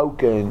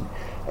spoken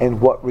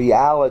and what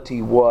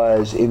reality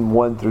was in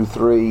 1 through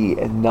 3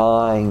 and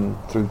 9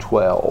 through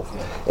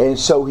 12. And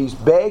so he's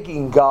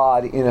begging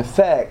God, in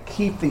effect,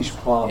 keep these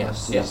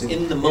promises. Yes. And,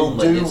 in the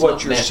moment, and do it's what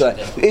not you're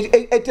matching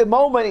saying. At the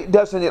moment, it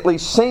doesn't at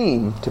least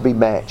seem to be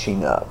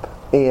matching up.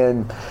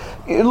 And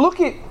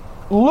look at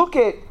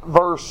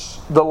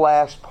the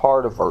last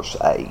part of verse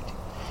 8.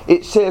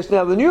 It says,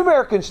 now the New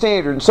American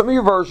Standard, and some of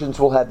your versions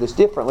will have this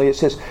differently, it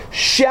says,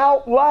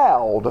 shout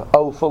loud,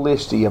 O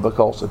Philistia,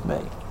 because of me.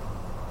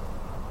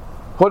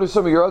 What do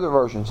some of your other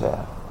versions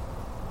have?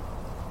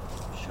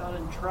 Shout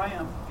in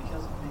triumph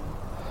because of me.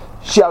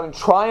 Shout in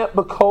triumph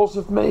because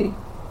of me.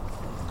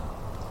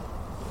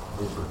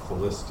 Over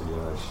Philistia,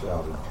 I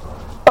shouted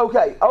triumph.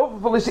 Okay, over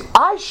Philistia,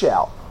 I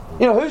shout.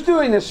 You know, who's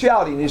doing the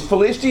shouting? Is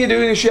Philistia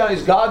doing the shouting?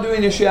 Is God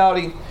doing the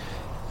shouting?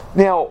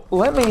 Now,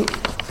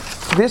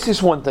 this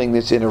is one thing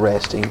that's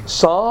interesting.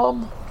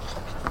 Psalm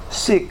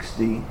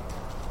 60,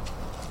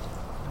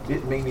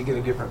 didn't mean to get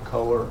a different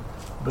color,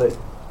 but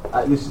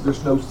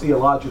there's no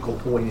theological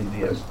point in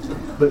this.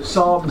 But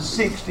Psalm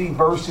 60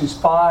 verses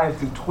 5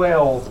 through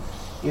 12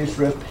 is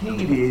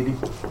repeated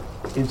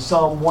in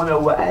Psalm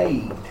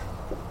 108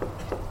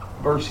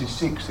 verses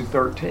 6 through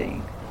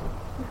 13.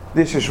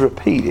 This is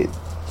repeated.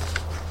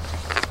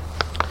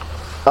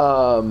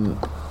 And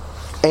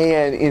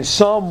in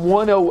Psalm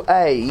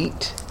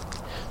 108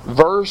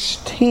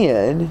 verse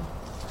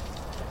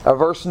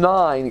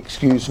 9,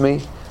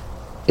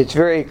 it's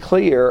very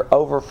clear,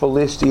 over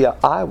Philistia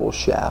I will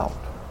shout.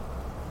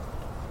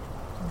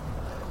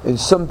 And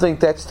some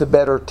think that's the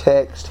better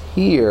text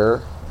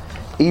here,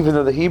 even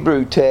though the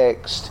Hebrew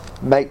text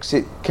makes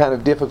it kind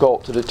of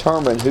difficult to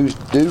determine who's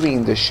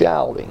doing the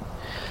shouting.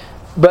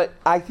 But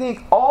I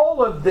think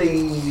all of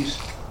these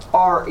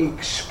are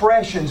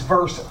expressions,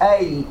 verse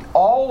 8,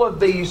 all of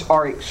these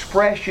are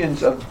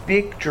expressions of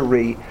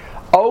victory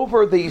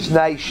over these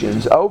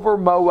nations, over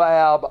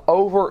Moab,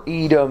 over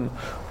Edom,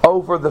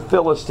 over the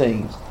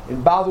Philistines.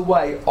 And by the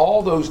way,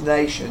 all those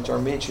nations are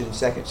mentioned in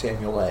 2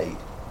 Samuel 8,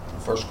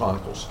 1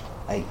 Chronicles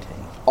 18.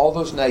 All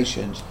those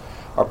nations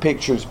are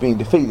pictures being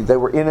defeated. They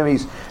were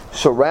enemies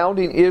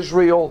surrounding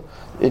Israel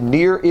and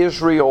near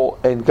Israel,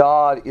 and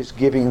God is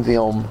giving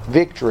them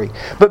victory.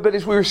 But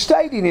as we were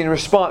stating in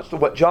response to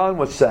what John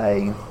was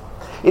saying,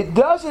 it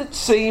doesn't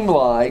seem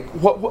like,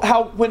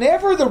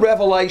 whenever the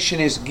revelation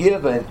is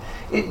given,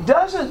 it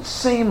doesn't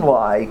seem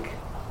like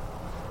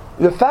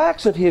the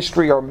facts of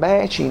history are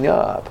matching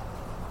up.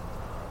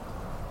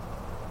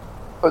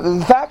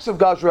 The facts of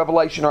God's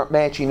revelation aren't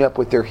matching up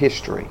with their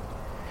history.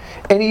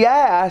 And he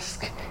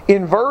asks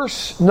in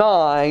verse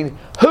 9,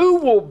 who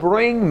will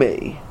bring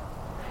me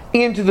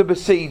into the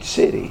besieged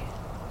city?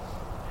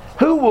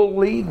 Who will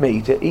lead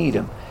me to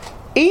Edom?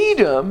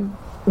 Edom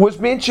was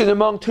mentioned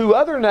among two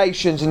other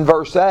nations in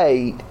verse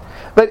 8,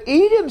 but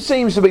Edom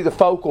seems to be the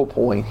focal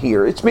point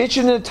here. It's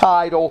mentioned in the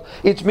title.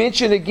 It's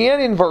mentioned again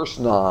in verse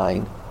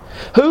 9.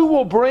 Who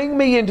will bring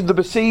me into the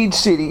besieged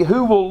city?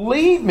 Who will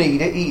lead me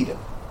to Edom?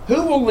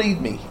 Who will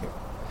lead me here?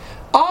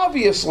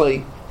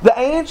 Obviously, the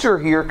answer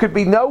here could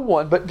be no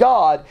one but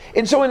God.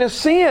 And so in a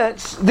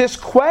sense, this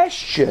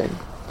question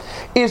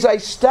is a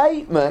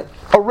statement,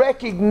 a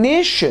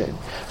recognition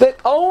that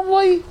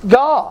only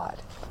God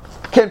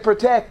can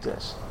protect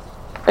us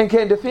and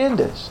can defend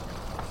us.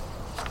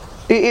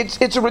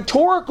 It's a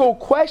rhetorical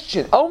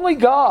question. Only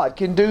God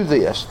can do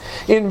this.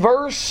 In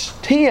verse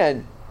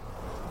 10,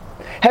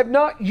 have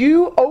not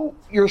you, O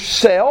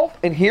yourself,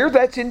 and here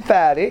that's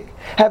emphatic,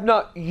 have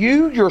not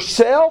you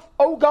yourself,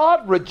 O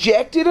God,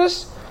 rejected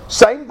us?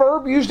 Same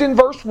verb used in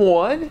verse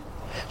 1.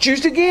 It's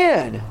used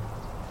again.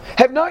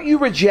 Have not you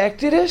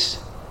rejected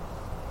us?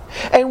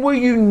 And will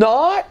you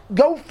not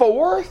go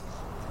forth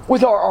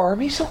with our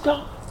armies, O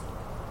God?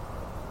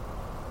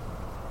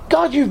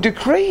 God, you've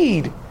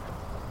decreed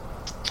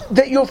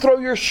that you'll throw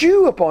your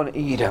shoe upon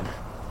Edom.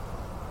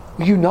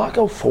 Will you not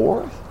go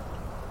forth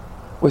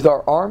with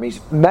our armies?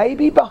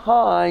 Maybe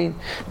behind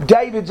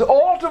David's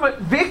ultimate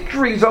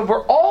victories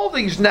over all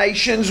these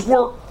nations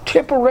were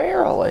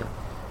temporarily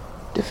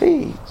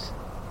defeats.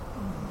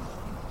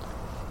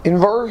 In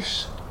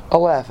verse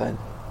 11,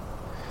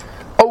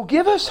 oh,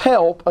 give us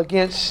help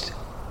against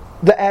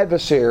the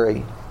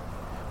adversary,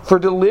 for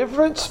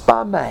deliverance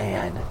by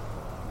man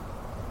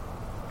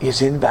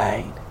is in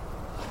vain.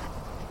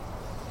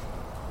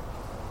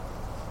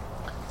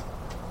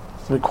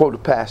 Let me quote a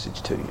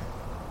passage to you.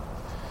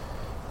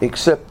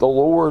 Except the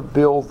Lord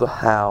build the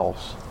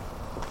house,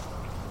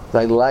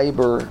 they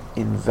labor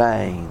in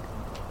vain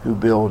who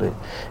build it.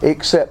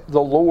 Except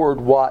the Lord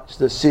watch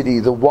the city,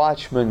 the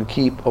watchmen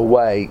keep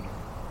awake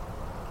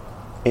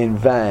in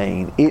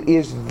vain. It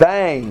is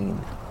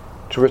vain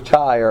to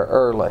retire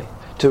early,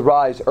 to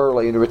rise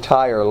early and to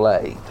retire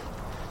late.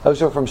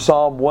 Those are from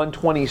Psalm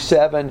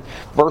 127,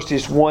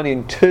 verses 1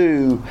 and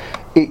 2.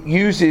 It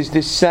uses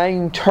the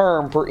same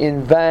term for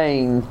in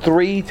vain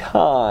 3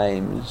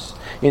 times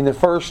in the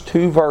first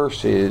 2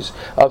 verses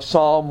of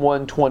Psalm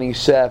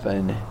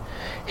 127.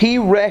 He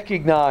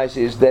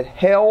recognizes that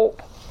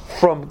help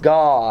from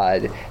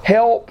God,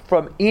 help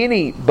from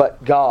any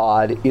but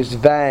God, is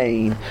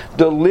vain.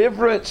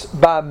 Deliverance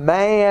by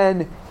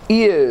man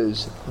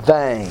is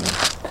vain.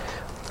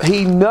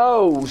 He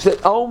knows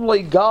that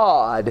only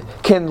God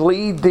can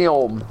lead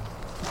them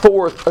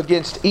forth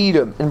against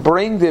Edom and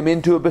bring them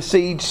into a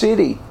besieged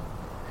city.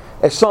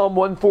 As Psalm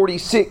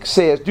 146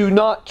 says, do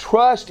not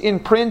trust in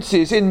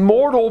princes, in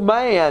mortal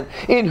man,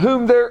 in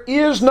whom there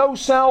is no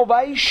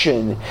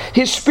salvation.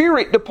 His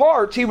spirit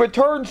departs, he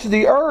returns to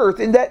the earth,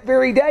 and that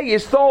very day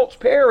his thoughts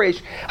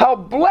perish. How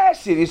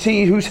blessed is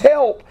he whose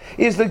help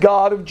is the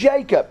God of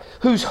Jacob,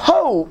 whose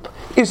hope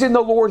is in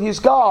the Lord his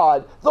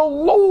God. The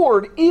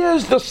Lord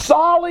is the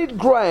solid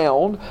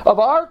ground of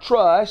our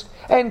trust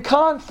and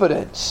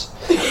confidence.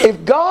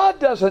 If God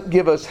doesn't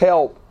give us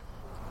help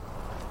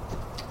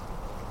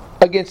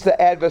against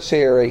the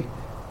adversary,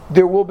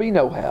 there will be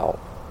no help.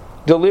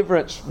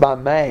 Deliverance by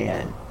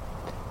man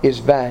is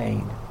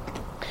vain.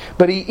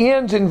 But he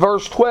ends in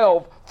verse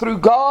 12, through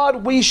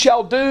God we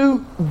shall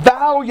do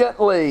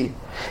valiantly.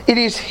 It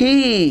is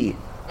He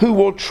who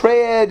will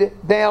tread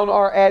down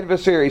our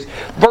adversaries.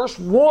 Verse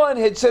 1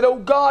 had said, oh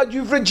God,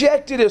 you've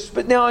rejected us.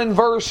 But now in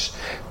verse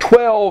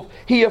 12,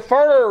 he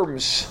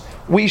affirms,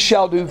 we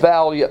shall do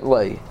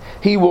valiantly.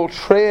 He will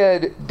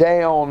tread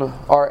down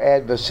our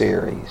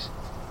adversaries.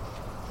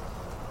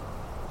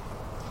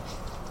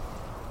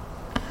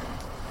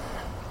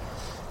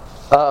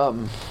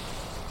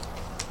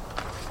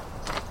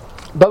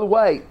 By the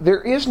way,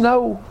 there is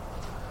no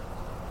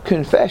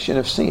confession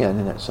of sin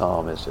in that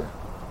psalm, is there?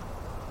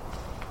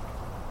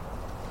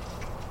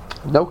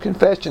 No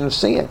confession of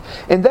sin.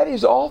 And that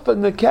is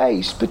often the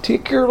case,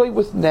 particularly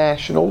with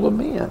national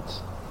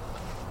laments.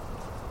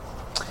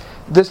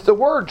 The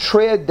word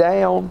tread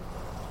down,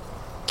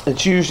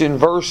 it's used in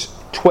verse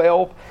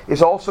 12,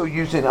 is also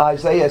used in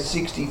Isaiah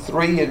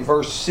 63 and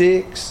verse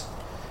 6,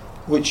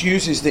 which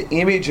uses the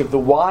image of the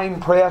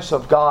winepress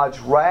of God's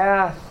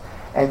wrath,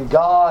 and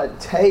God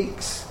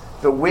takes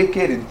the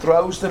wicked and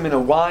throws them in a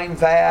wine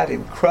vat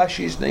and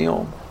crushes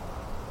them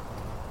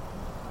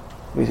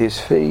with His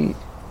feet.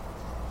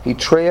 He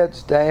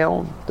treads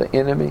down the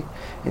enemy,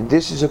 and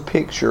this is a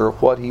picture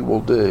of what He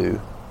will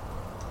do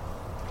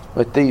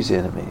with these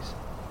enemies.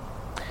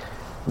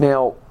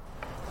 Now,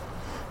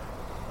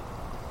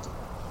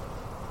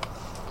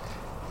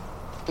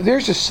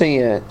 there's a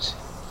sense,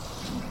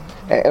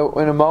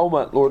 in a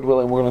moment, Lord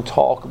willing, we're going to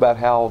talk about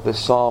how this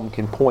psalm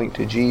can point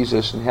to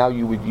Jesus and how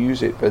you would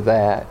use it for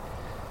that.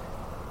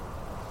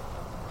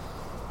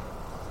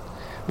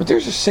 But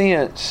there's a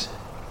sense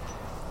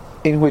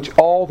in which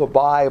all the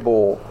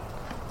Bible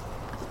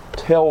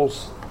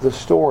tells the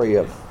story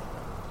of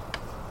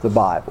the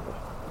Bible.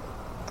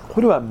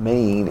 What do I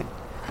mean?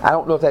 I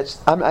don't know if that's...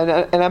 and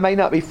I may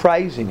not be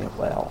phrasing it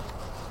well,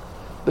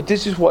 but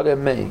this is what I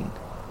mean.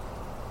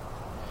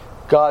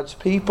 God's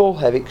people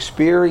have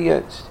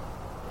experienced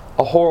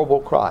a horrible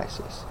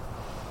crisis.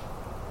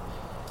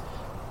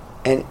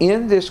 And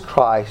in this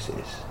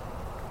crisis,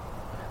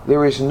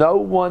 there is no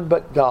one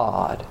but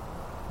God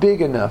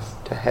big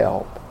enough to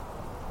help.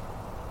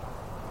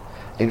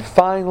 And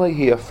finally,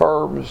 He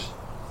affirms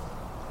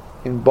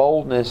in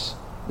boldness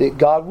that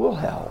God will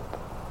help.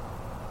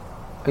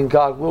 And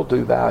God will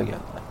do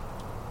valiantly.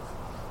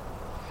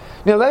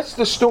 Now, that's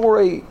the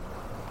story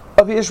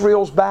of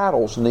Israel's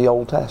battles in the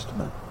Old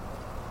Testament.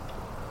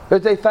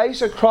 That they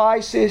face a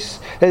crisis,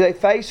 that they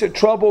face a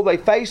trouble, they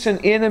face an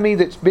enemy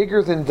that's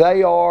bigger than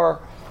they are.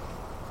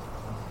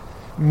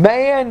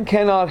 Man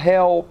cannot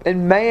help,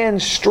 and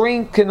man's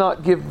strength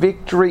cannot give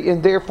victory,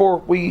 and therefore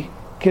we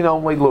can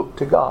only look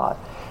to God.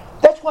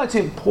 That's why it's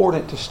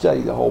important to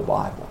study the whole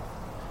Bible.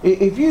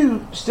 If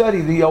you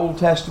study the Old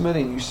Testament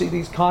and you see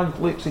these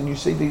conflicts and you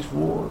see these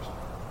wars,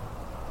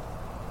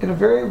 in a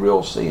very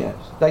real sense,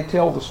 they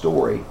tell the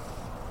story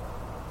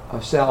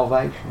of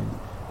salvation.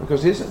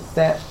 Because isn't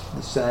that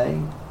the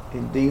same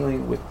in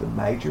dealing with the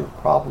major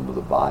problem of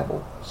the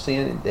Bible,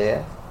 sin and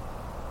death?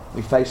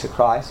 We face a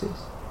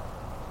crisis.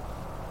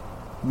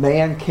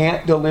 Man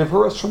can't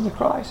deliver us from the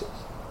crisis.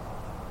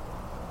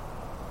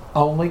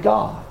 Only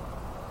God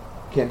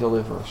can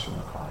deliver us from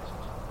the crisis.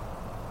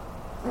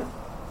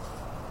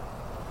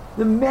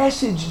 The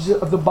message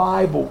of the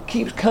Bible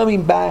keeps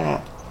coming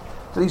back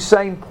to these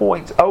same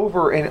points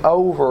over and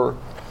over,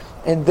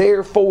 and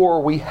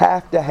therefore we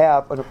have to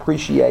have an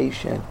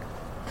appreciation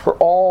for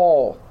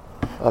all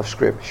of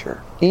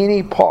Scripture.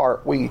 Any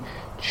part we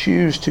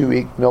choose to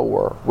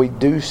ignore, we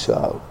do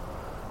so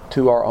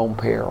to our own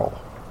peril.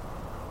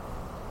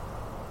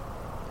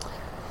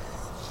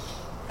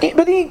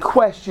 But any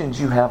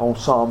questions you have on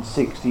Psalm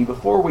 60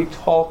 before we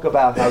talk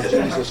about how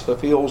Jesus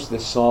fulfills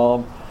this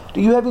psalm?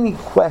 Do you have any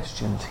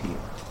questions here?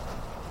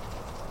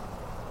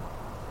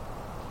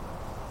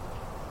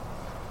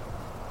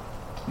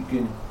 You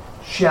can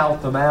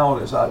shout them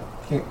out as I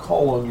can't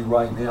call on you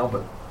right now,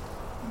 but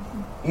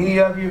any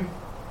of you?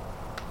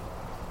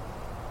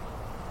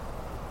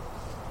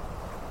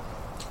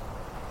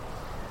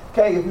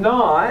 Okay, if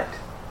not,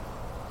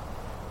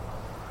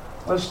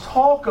 let's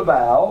talk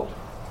about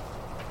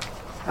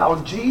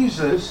how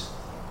Jesus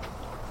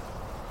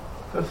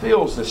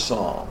fulfills this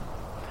psalm.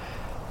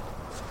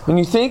 When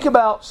you think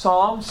about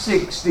Psalm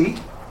 60,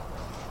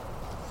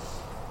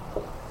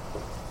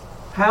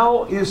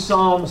 how is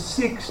Psalm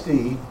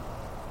 60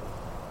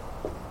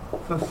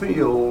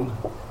 fulfilled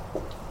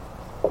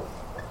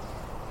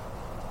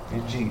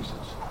in Jesus?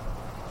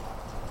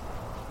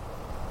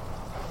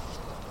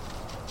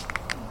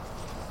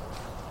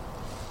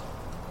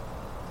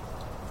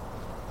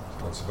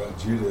 Talks about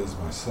Judah as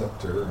my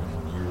scepter,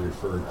 and you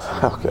referred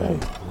to Okay.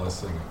 the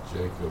blessing of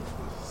Jacob.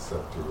 The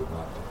scepter would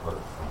not depart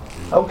from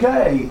Judah.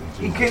 Okay,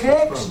 he And Jesus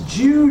connects from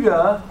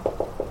Judah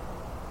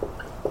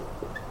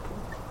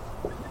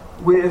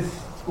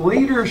with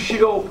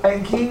leadership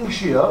and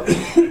kingship,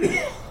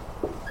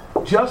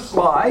 just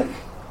like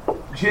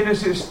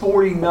Genesis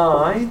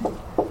 49,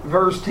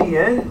 verse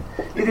 10.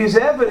 It is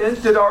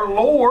evident that our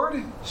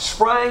Lord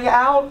sprang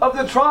out of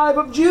the tribe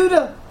of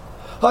Judah,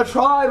 a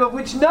tribe of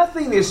which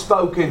nothing is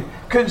spoken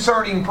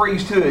concerning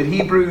priesthood.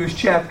 Hebrews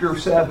chapter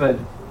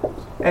 7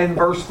 and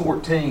verse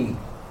 14.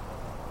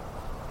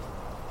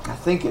 I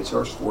think it's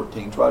verse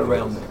 14, it's right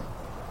around there.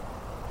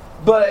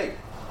 But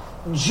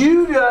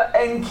Judah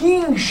and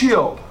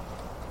kingship.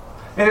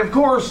 And of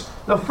course,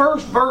 the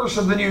first verse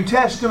of the New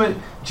Testament,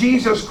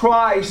 Jesus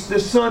Christ, the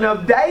son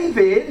of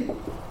David,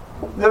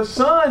 the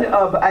son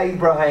of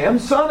Abraham,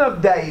 son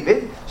of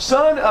David,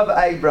 son of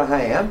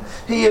Abraham.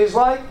 He is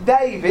like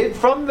David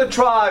from the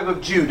tribe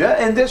of Judah,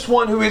 and this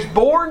one who is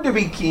born to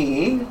be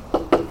king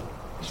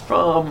is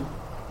from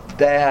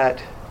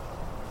that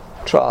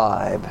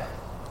tribe.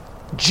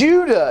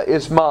 Judah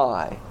is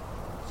my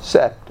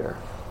scepter.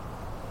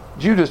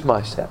 Judah's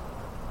my scepter.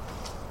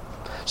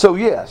 So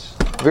yes,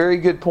 very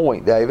good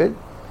point, David.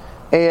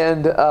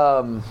 And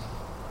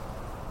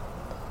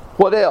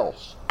what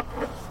else?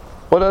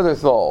 What other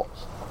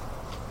thoughts?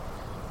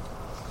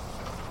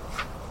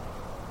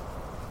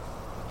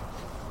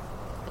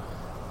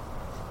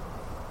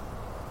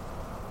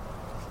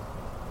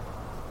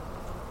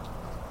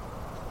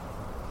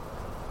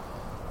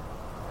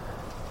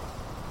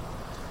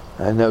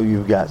 I know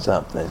you've got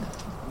something.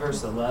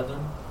 Verse 11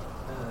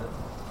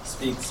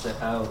 speaks to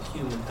how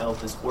human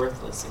help is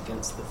worthless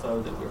against the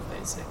foe that we're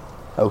facing.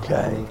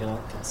 Okay. Only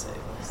God can save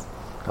us.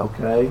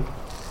 Okay.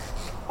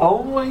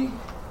 Only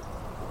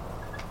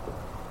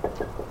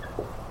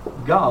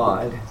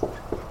God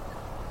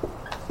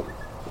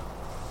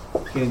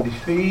can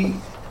defeat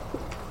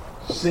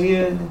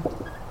sin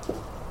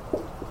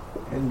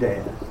and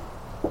death.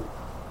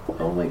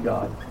 Only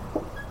God.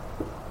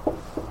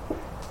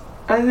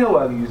 I know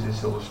I've used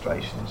this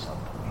illustration at some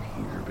point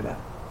here, but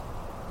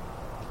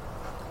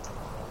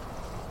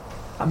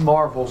I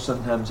marvel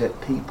sometimes at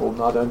people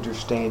not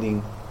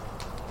understanding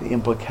the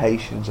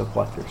implications of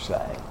what they're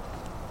saying.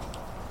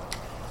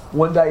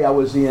 One day I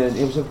was in,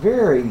 it was a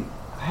very,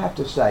 I have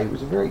to say, it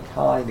was a very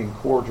kind and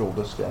cordial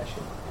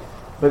discussion.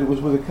 But it was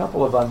with a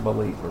couple of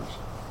unbelievers.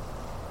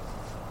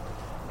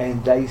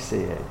 And they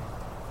said,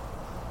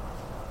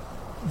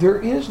 there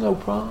is no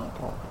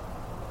problem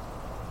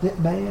that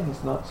man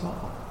has not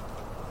solved.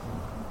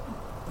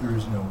 There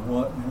is no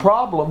what? now?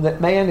 Problem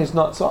that man has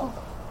not solved.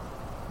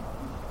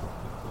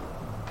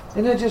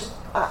 And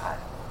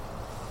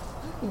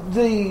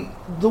the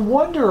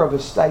wonder of a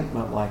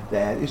statement like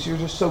that is you're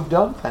just so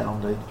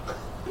dumbfounded.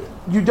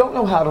 You don't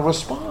know how to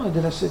respond.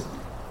 And I said,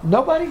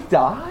 nobody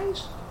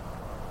dies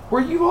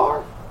where you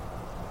are?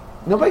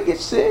 Nobody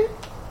gets sick?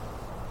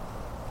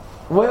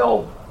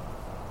 Well,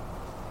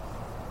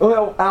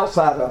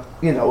 outside of,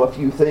 a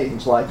few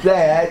things like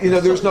that,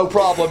 there's no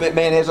problem that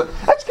man has.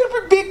 That's kind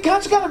of a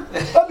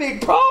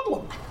big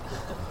problem.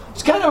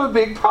 It's kind of a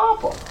big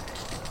problem.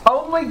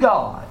 Only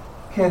God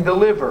can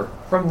deliver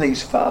from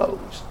these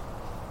foes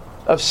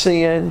of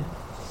sin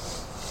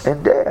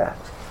and death.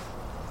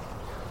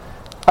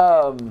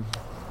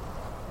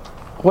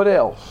 What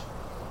else?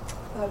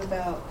 What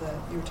about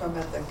you were talking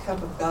about the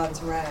cup of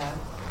God's wrath,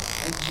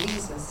 and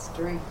Jesus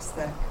drinks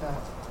that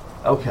cup.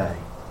 Okay.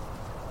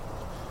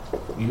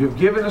 You have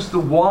given us the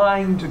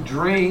wine to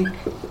drink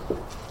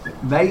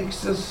that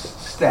makes us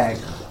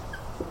stagger.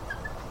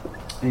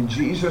 And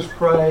Jesus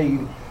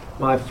prayed,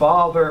 my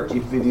Father,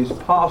 if it is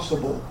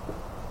possible,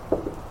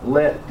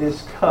 let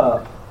this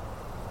cup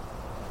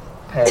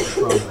pass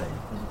from me.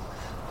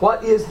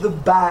 What is the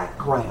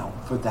background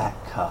for that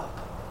cup?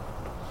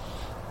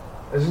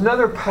 There's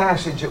another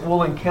passage that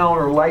we'll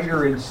encounter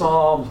later in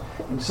Psalm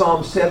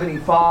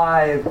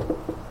 75,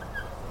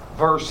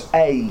 verse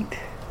 8.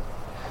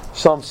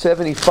 Psalm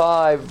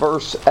 75,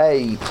 verse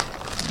 8.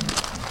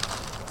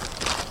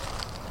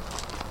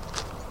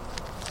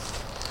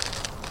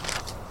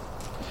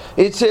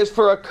 It says,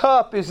 for a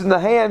cup is in the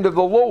hand of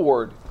the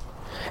Lord,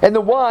 and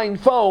the wine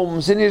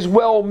foams and is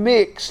well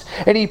mixed,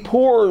 and he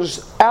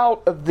pours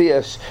out of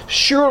this.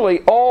 Surely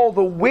all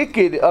the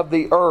wicked of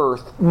the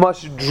earth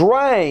must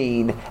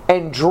drain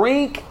and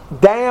drink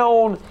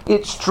down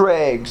its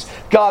dregs.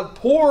 God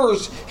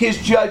pours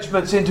His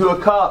judgments into a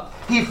cup.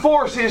 He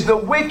forces the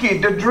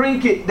wicked to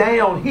drink it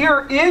down.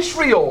 Here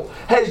Israel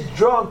has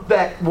drunk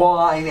that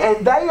wine,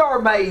 and they are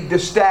made to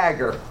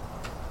stagger.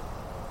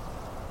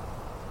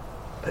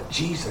 But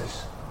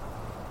Jesus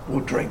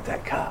will drink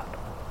that cup.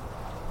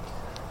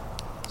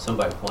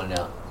 Somebody pointed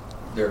out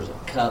there's a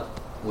cup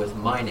with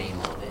my name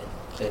on it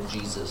that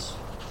Jesus.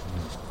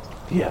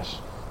 Yes.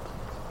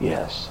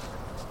 Yes.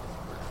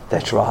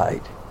 That's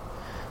right.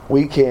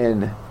 We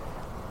can.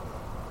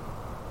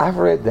 I've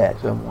read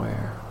that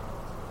somewhere.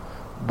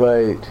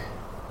 But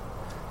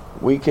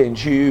we can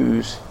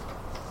choose.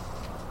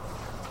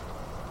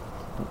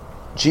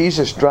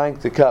 Jesus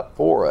drank the cup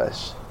for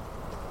us.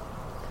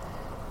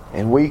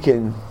 And we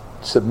can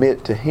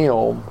submit to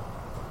Him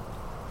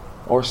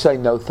or say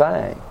no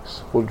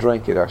thanks. We'll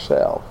drink it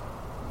ourselves.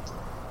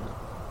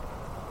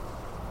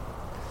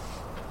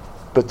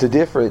 But the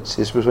difference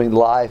is between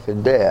life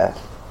and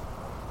death,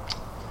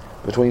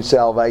 between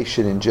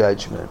salvation and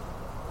judgment.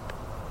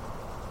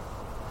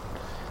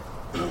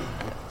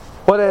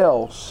 What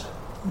else?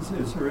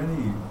 Is there any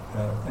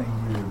thing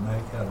you would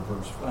make out of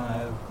verse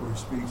 5 where it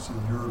speaks of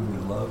your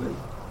beloved?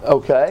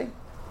 Okay.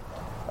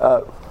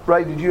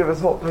 Ray, did you ever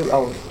thought through?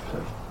 Oh,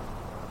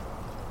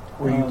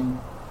 sorry.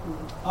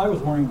 I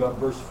was wondering about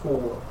verse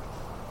 4.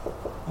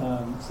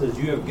 It says,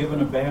 "You have given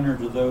a banner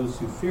to those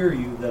who fear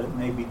you, that it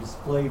may be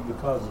displayed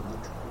because of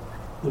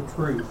the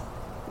truth."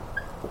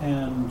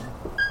 And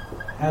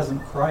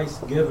hasn't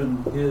Christ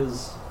given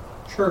His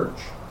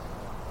church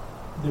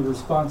the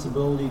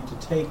responsibility to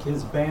take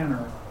His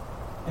banner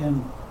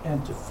and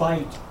to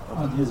fight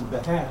on His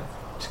behalf?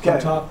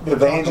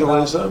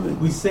 Evangelism.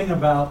 We sing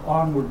about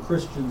onward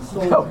Christian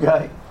soldiers.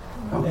 Okay.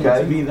 And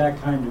to me, that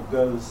kind of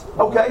goes.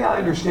 Okay, I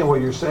understand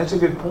what you're saying. That's a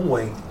good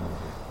point.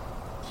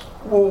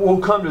 We'll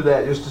come to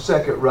that in just a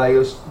second, Ray.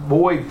 As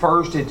Boyd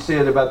first had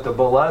said about the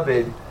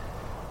beloved,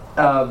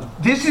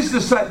 this is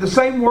the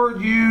same word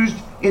used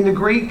in the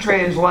Greek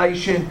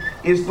translation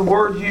is the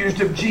word used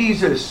of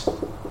Jesus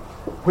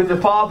when the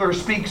Father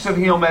speaks of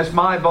Him as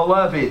my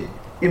beloved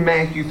in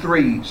Matthew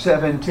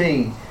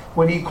 3:17.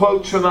 When He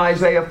quotes from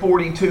Isaiah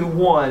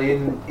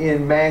 42:1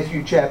 in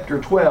Matthew chapter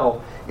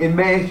 12. In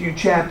Matthew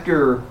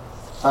chapter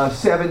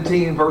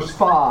 17 verse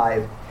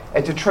 5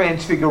 at the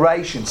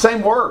Transfiguration.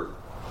 Same word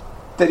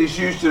that is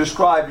used to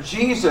describe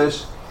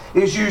Jesus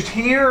is used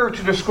here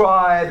to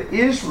describe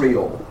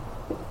Israel.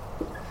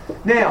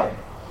 Now,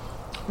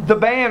 the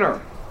banner.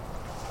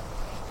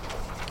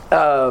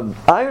 I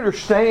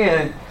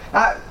understand.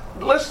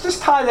 Let's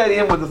just tie that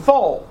in with the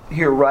thought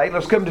here, right?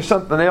 Let's come to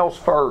something else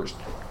first.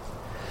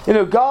 You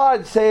know,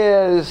 God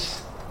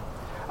says,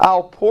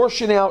 I'll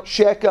portion out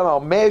Shechem, I'll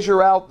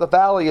measure out the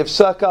valley of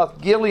Succoth.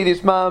 Gilead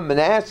is mine,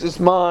 Manasseh is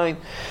mine,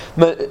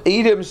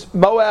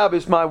 Moab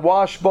is my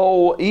wash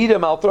bowl,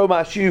 Edom I'll throw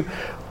my shoe.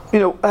 You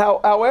know,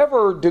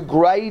 however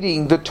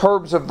degrading the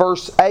terms of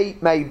verse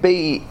 8 may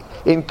be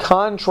in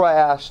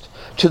contrast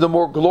to the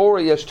more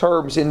glorious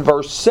terms in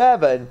verse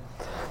 7,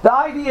 the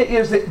idea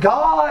is that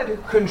God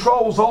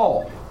controls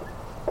all.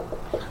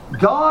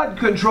 God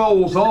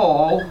controls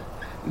all.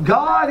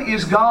 God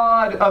is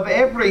God of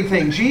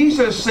everything.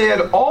 Jesus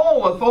said,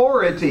 all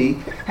authority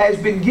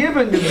has been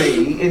given to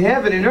me in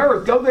heaven and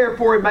earth. Go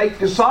therefore and make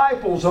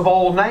disciples of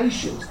all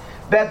nations,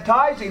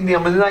 baptizing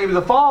them in the name of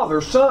the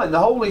Father, Son, the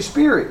Holy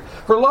Spirit.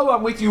 For lo,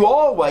 I'm with you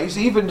always,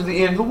 even to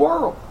the end of the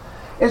world.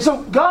 And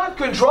so God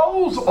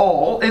controls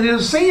all, and in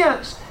a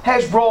sense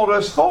has brought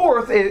us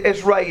forth,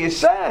 as Ray is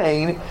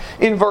saying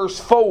in verse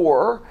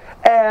 4,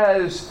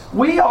 as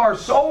we are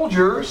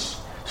soldiers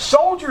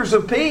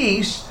of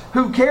peace,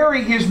 who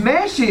carry His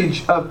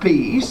message of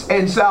peace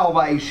and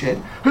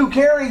salvation, who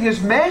carry His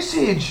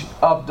message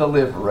of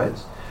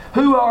deliverance,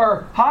 who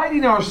are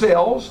hiding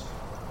ourselves.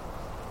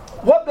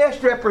 What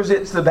best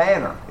represents the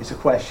banner is a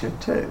question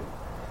too.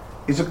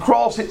 Is the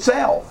cross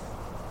itself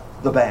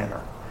the banner?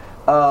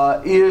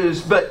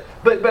 But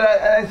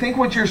I think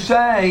what you're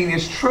saying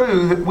is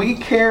true, that we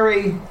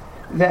carry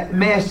that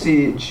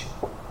message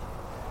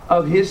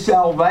of His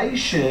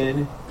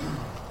salvation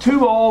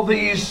to all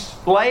these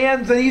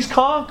lands that He's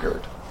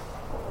conquered,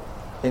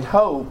 in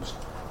hopes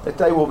that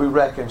they will be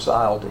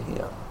reconciled to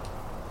Him.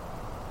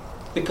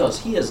 Because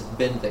He has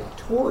been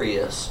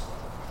victorious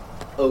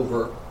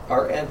over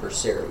our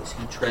adversaries.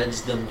 He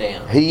treads them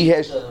down. He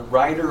has the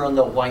rider on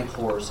the white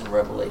horse in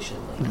Revelation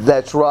 19.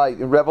 That's right.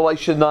 In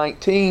Revelation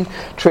 19,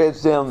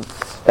 treads down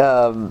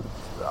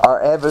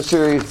our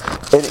adversaries,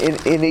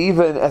 and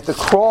even at the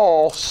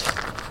cross.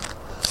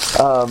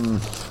 I'm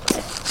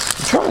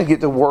trying to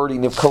get the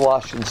wording of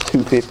Colossians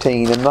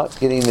 2:15. I'm not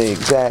getting the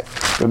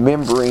exact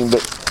remembering,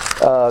 but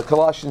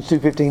Colossians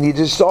 2:15, He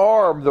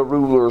disarmed the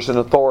rulers and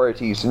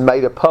authorities and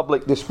made a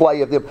public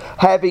display of them,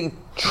 having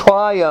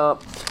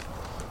triumphed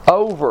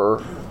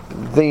over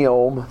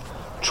them.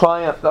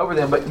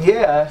 But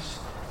yes,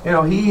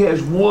 He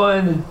has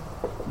won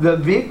the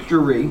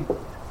victory,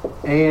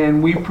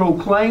 and we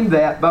proclaim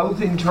that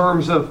both in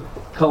terms of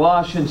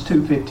Colossians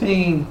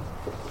 2:15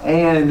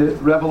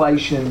 and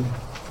Revelation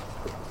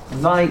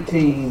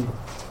 19,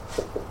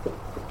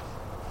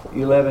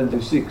 11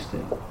 through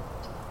 16.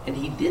 And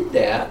he did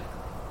that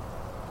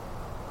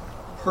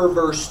per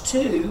verse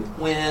 2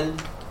 when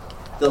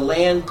the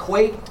land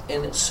quaked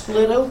and it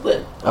split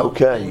open.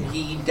 Okay. And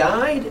he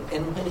died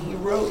and when he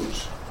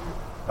rose.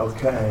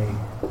 Okay.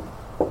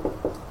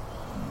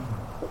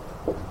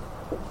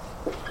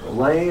 The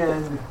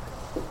land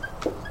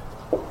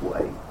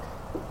quaked.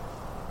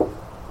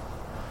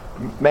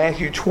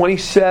 Matthew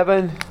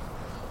 27.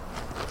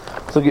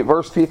 Let's look at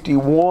verse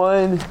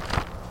 51.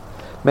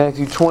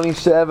 Matthew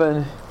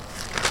 27.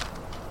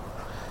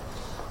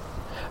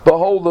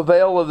 Behold, the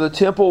veil of the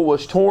temple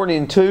was torn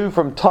in two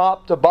from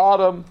top to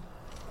bottom.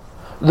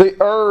 The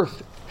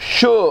earth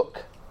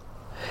shook,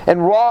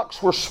 and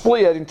rocks were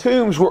split, and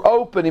tombs were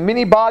opened, and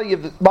many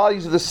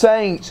bodies of the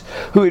saints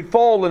who had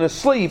fallen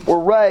asleep were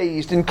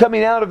raised. And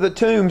coming out of the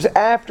tombs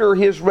after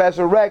His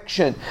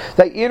resurrection,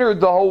 they entered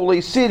the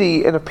holy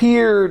city and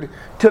appeared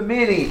to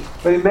many.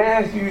 But in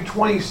Matthew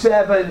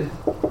 27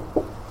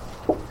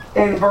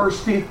 and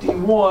verse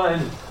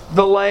 51,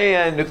 the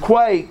land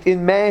quaked.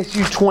 In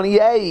Matthew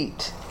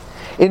 28,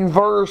 in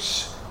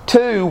verse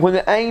 2, when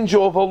the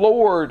angel of the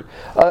Lord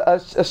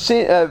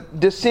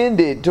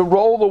descended to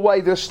roll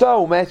away the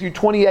stone, Matthew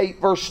 28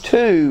 verse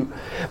 2,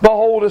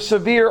 behold, a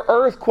severe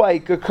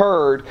earthquake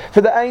occurred,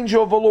 for the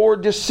angel of the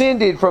Lord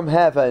descended from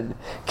heaven,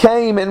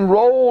 came and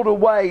rolled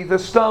away the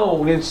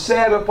stone and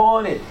sat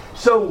upon it.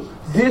 So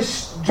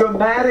this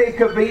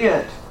dramatic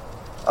event,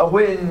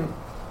 when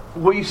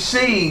we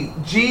see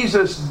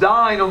Jesus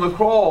dying on the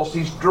cross,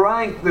 He's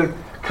drank the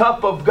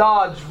cup of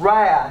God's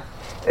wrath.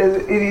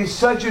 It is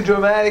such a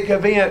dramatic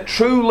event.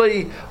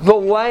 Truly, the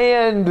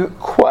land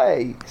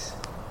quakes,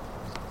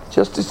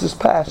 just as this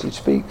passage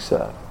speaks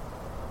of.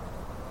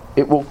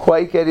 It will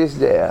quake at His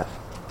death.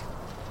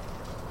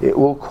 It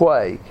will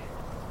quake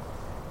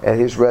at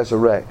His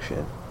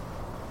resurrection.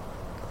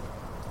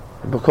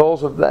 And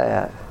because of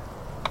that,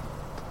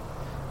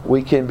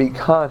 we can be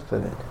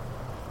confident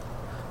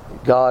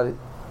that God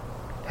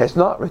has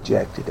not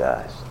rejected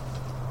us,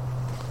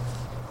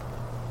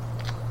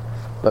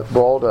 but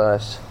brought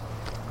us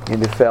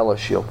into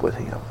fellowship with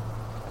Him.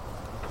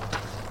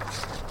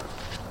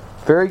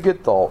 Very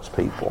good thoughts,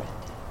 people.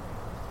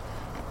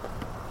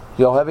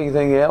 Y'all have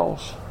anything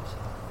else?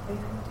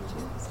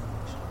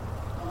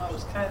 Well, it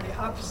was kind of the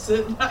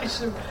opposite. I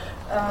should,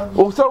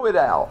 We'll throw it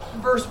out.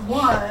 verse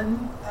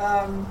 1,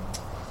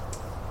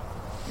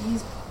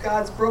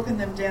 God's broken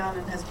them down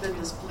and has been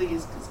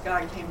displeased because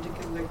God came to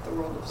convict the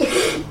world of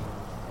sin,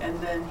 and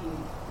then He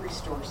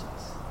restores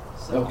us.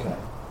 So, Okay.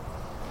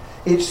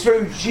 It's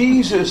through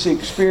Jesus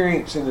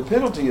experiencing the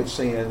penalty of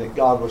sin that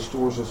God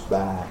restores us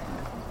back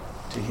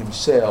to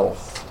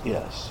Himself.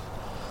 Yes.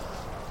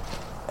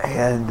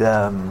 And,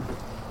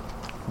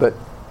 but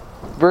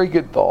very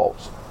good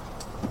thoughts.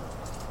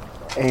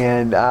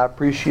 And I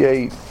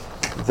appreciate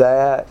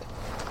that.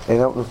 And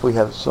I don't know if we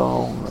have a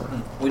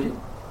song. We did.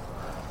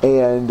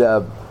 And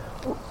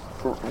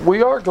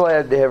we are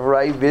glad to have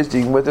Ray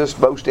visiting with us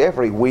most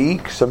every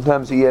week.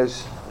 Sometimes he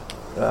has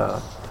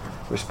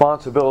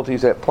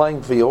responsibilities at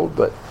Plainfield,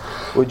 but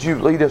would you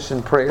lead us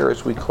in prayer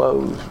as we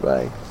close,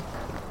 Ray?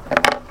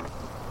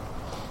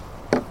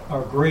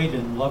 Our great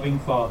and loving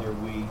Father,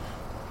 we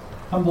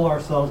humble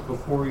ourselves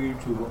before You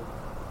to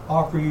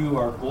offer You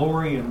our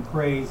glory and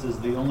praise as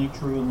the only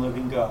true and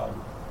living God.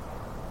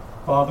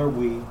 Father,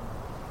 we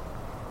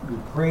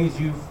praise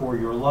You for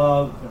Your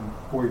love and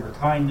for Your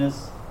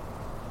kindness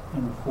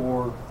and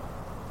for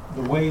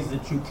the ways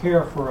that You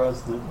care for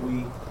us that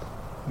we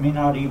may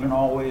not even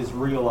always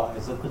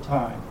realize at the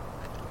time.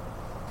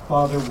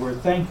 Father, we're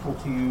thankful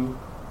to You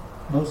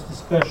most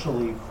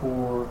especially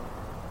for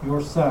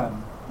Your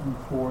Son and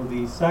for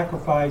the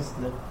sacrifice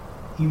that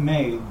He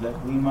made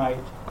that we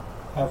might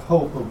have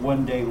hope of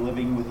one day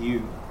living with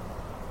You.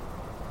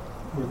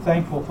 We're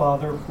thankful,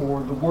 Father,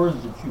 for the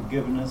words that You've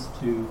given us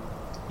to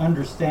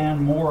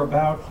understand more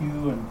about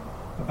You and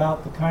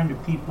about the kind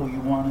of people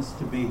You want us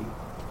to be.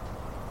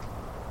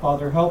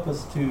 Father, help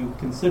us to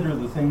consider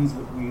the things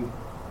that we've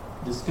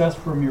discussed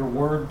from Your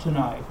Word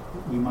tonight,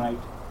 that we might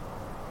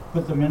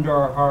put them into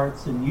our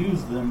hearts and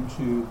use them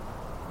to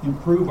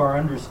improve our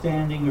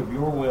understanding of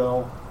Your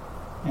will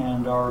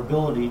and our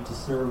ability to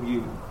serve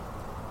You.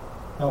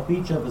 Help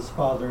each of us,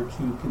 Father,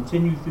 to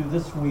continue through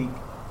this week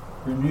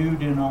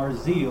renewed in our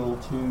zeal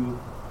to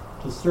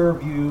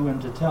serve You and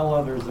to tell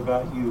others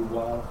about You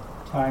while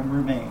time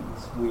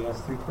remains. We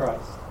ask through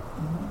Christ.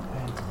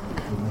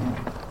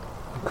 Amen.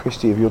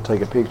 Christy, if you'll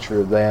take a picture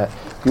of that.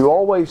 You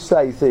always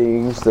say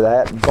things that I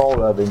hadn't thought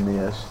of in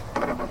this,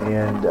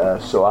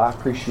 and so I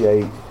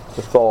appreciate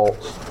the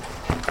thoughts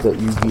that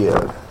you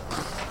give.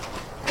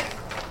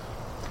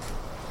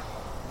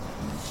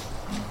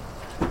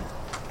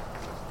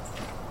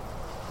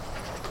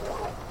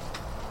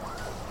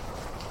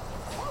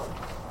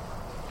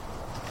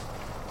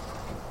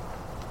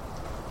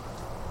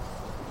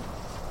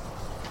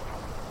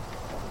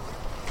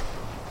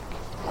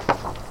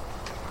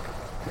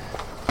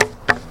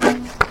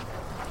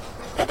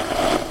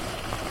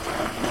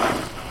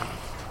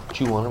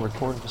 Do you want to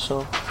record the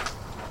song?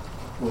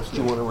 Do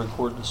you want to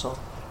record the song?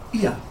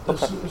 Yeah.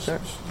 Okay. Let's go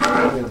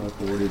ahead and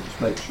record it. Just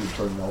make sure you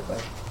turn it all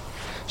back.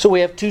 So we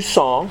have 2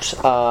 songs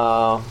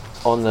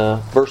on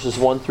the verses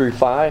 1 through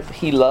 5.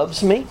 He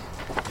Loves Me.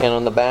 And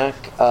on the back,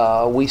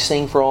 We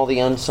Sing for All the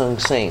Unsung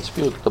Saints. If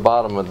you look at the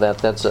bottom of that,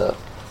 that's a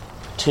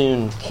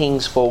tune,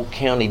 Kingsfold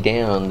County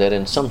Down, that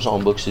in some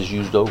songbooks is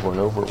used over and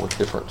over with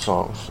different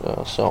songs.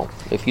 So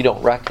if you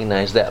don't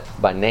recognize that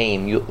by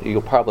name,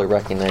 you'll probably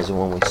recognize it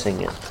when we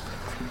sing it.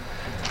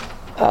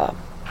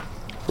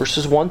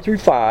 Verses 1 through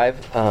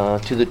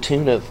 5 to the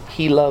tune of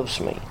He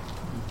Loves Me.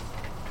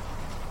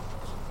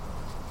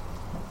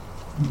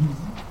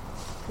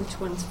 Which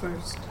one's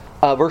first?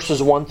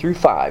 Verses 1 through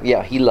 5.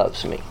 Yeah, He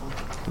Loves Me.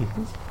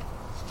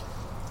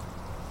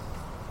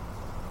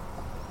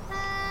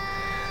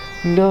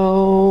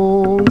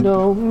 No,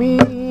 know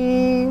me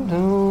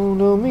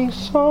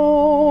so.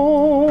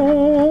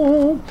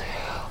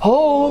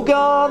 Oh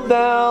God,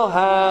 Thou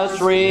hast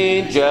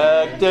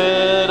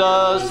rejected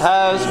us,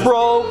 hast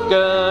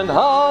broken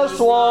us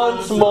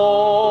once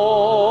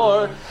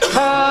more.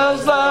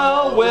 As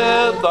Thou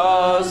with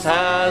us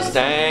hast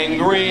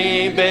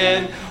angry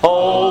been,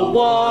 oh,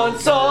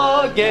 once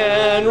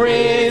again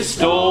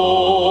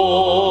restore.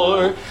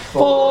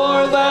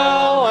 For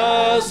Thou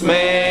hast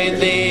made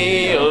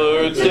the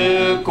earth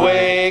to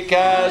quake,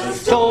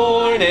 hast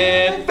torn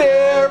it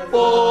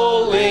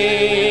fearfully.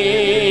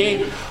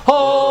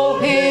 Oh,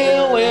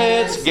 heal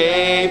its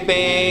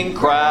gaping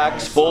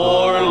cracks,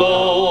 for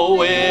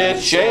lo, it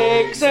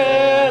shakes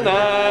in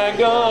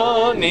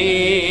agony.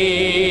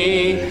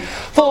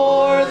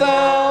 For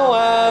Thou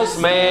hast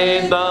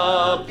made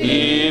the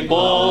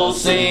people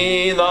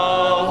see the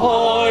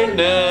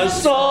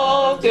hardness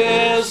of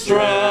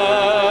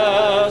distress,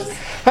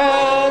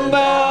 and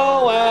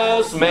Thou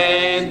hast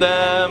made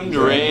them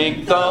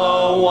drink the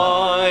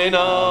wine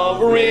of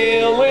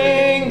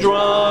reeling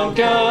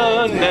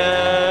drunkenness.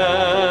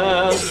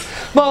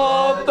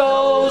 But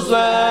those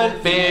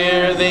that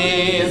fear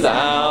Thee,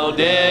 Thou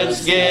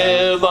didst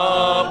give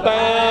a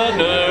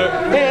banner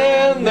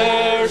in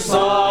their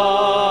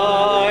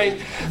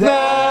sight,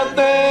 that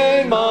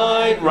they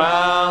might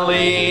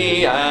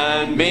rally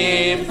and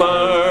be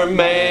firm,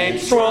 made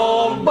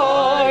strong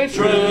by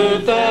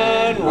truth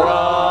and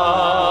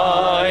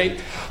right.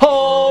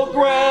 Oh,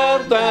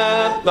 grant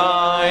that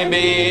Thy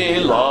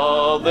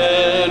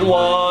beloved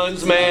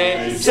ones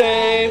may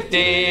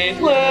safety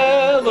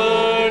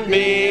deliver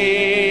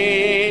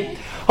me.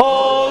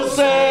 Oh,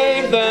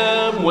 save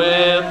them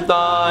with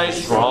Thy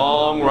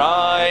strong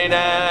right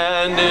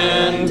hand,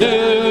 and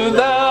do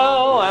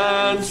Thou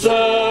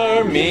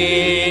answer me.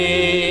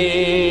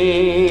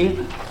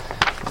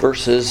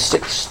 Verses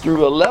 6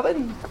 through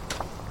 11.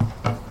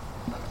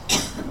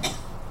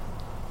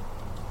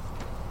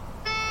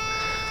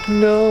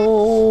 No,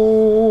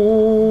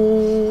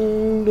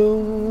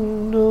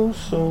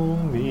 so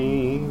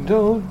me,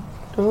 do,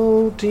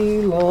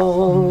 ti,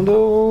 la,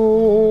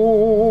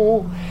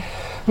 do.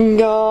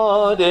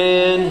 God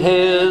in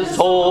His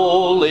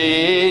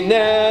holiness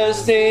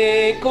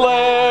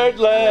declared,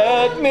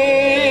 let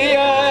me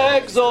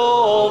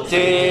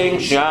exulting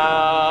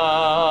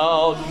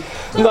shout.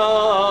 The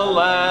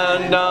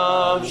land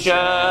of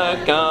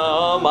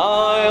Shechem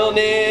I'll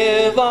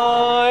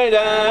divide,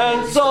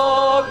 and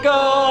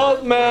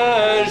Succoth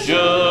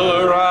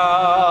measure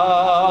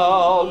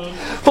out.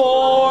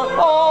 For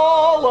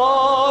all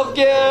of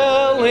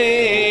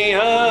Gilead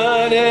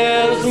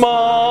is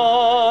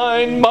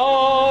mine,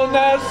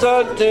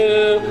 Manasseh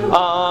too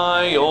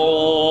I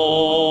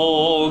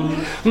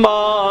own.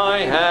 My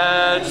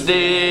head's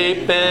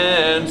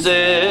defense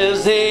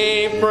is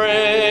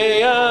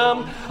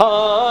Ephraim,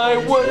 I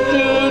would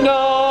to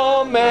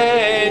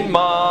domain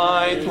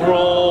my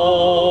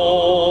throne.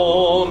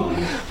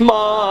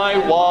 My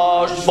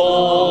wash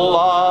bowl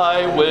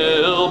I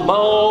will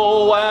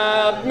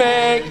Moab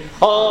make,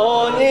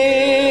 on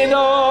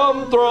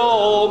Edom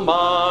throw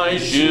my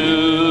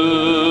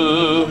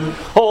shoe.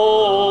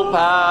 O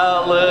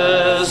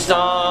Palestine,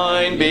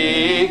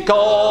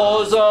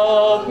 because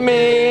of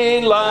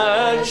me,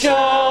 let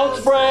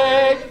shouts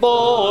break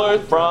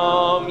forth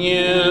from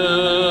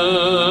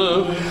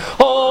you.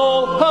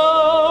 Oh,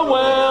 who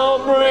will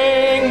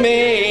bring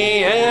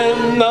me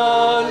in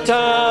the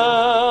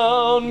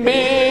town,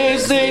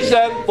 besieged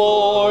and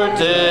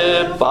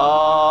fortified?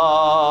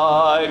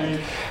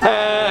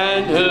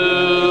 And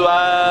who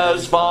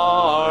as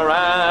far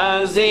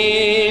as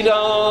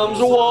Edom's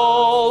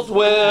walls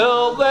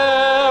will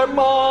there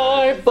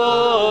my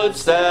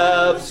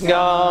footsteps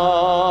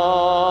guide?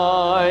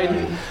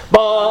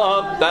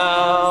 But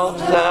thou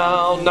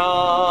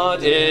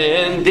not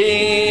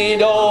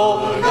indeed, O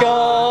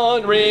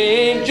God,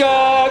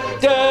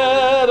 rejected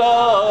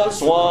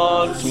us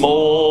once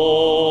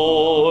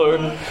more.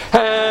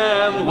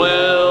 And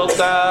wilt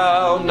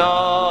thou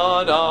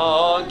not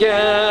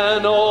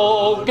again,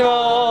 O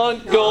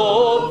God,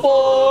 go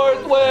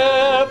forth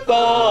with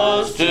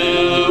us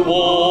to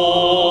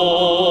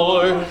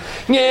war?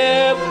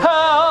 Give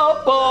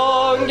help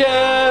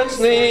against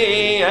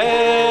the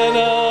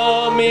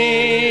enemy,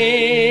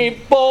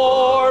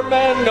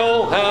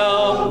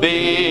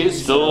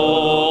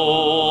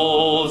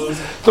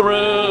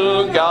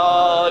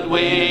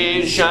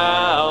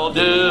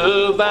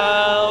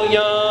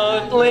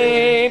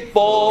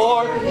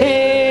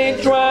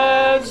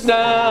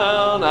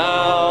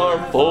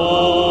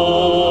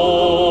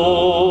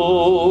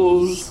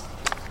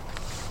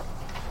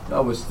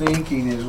 thinking is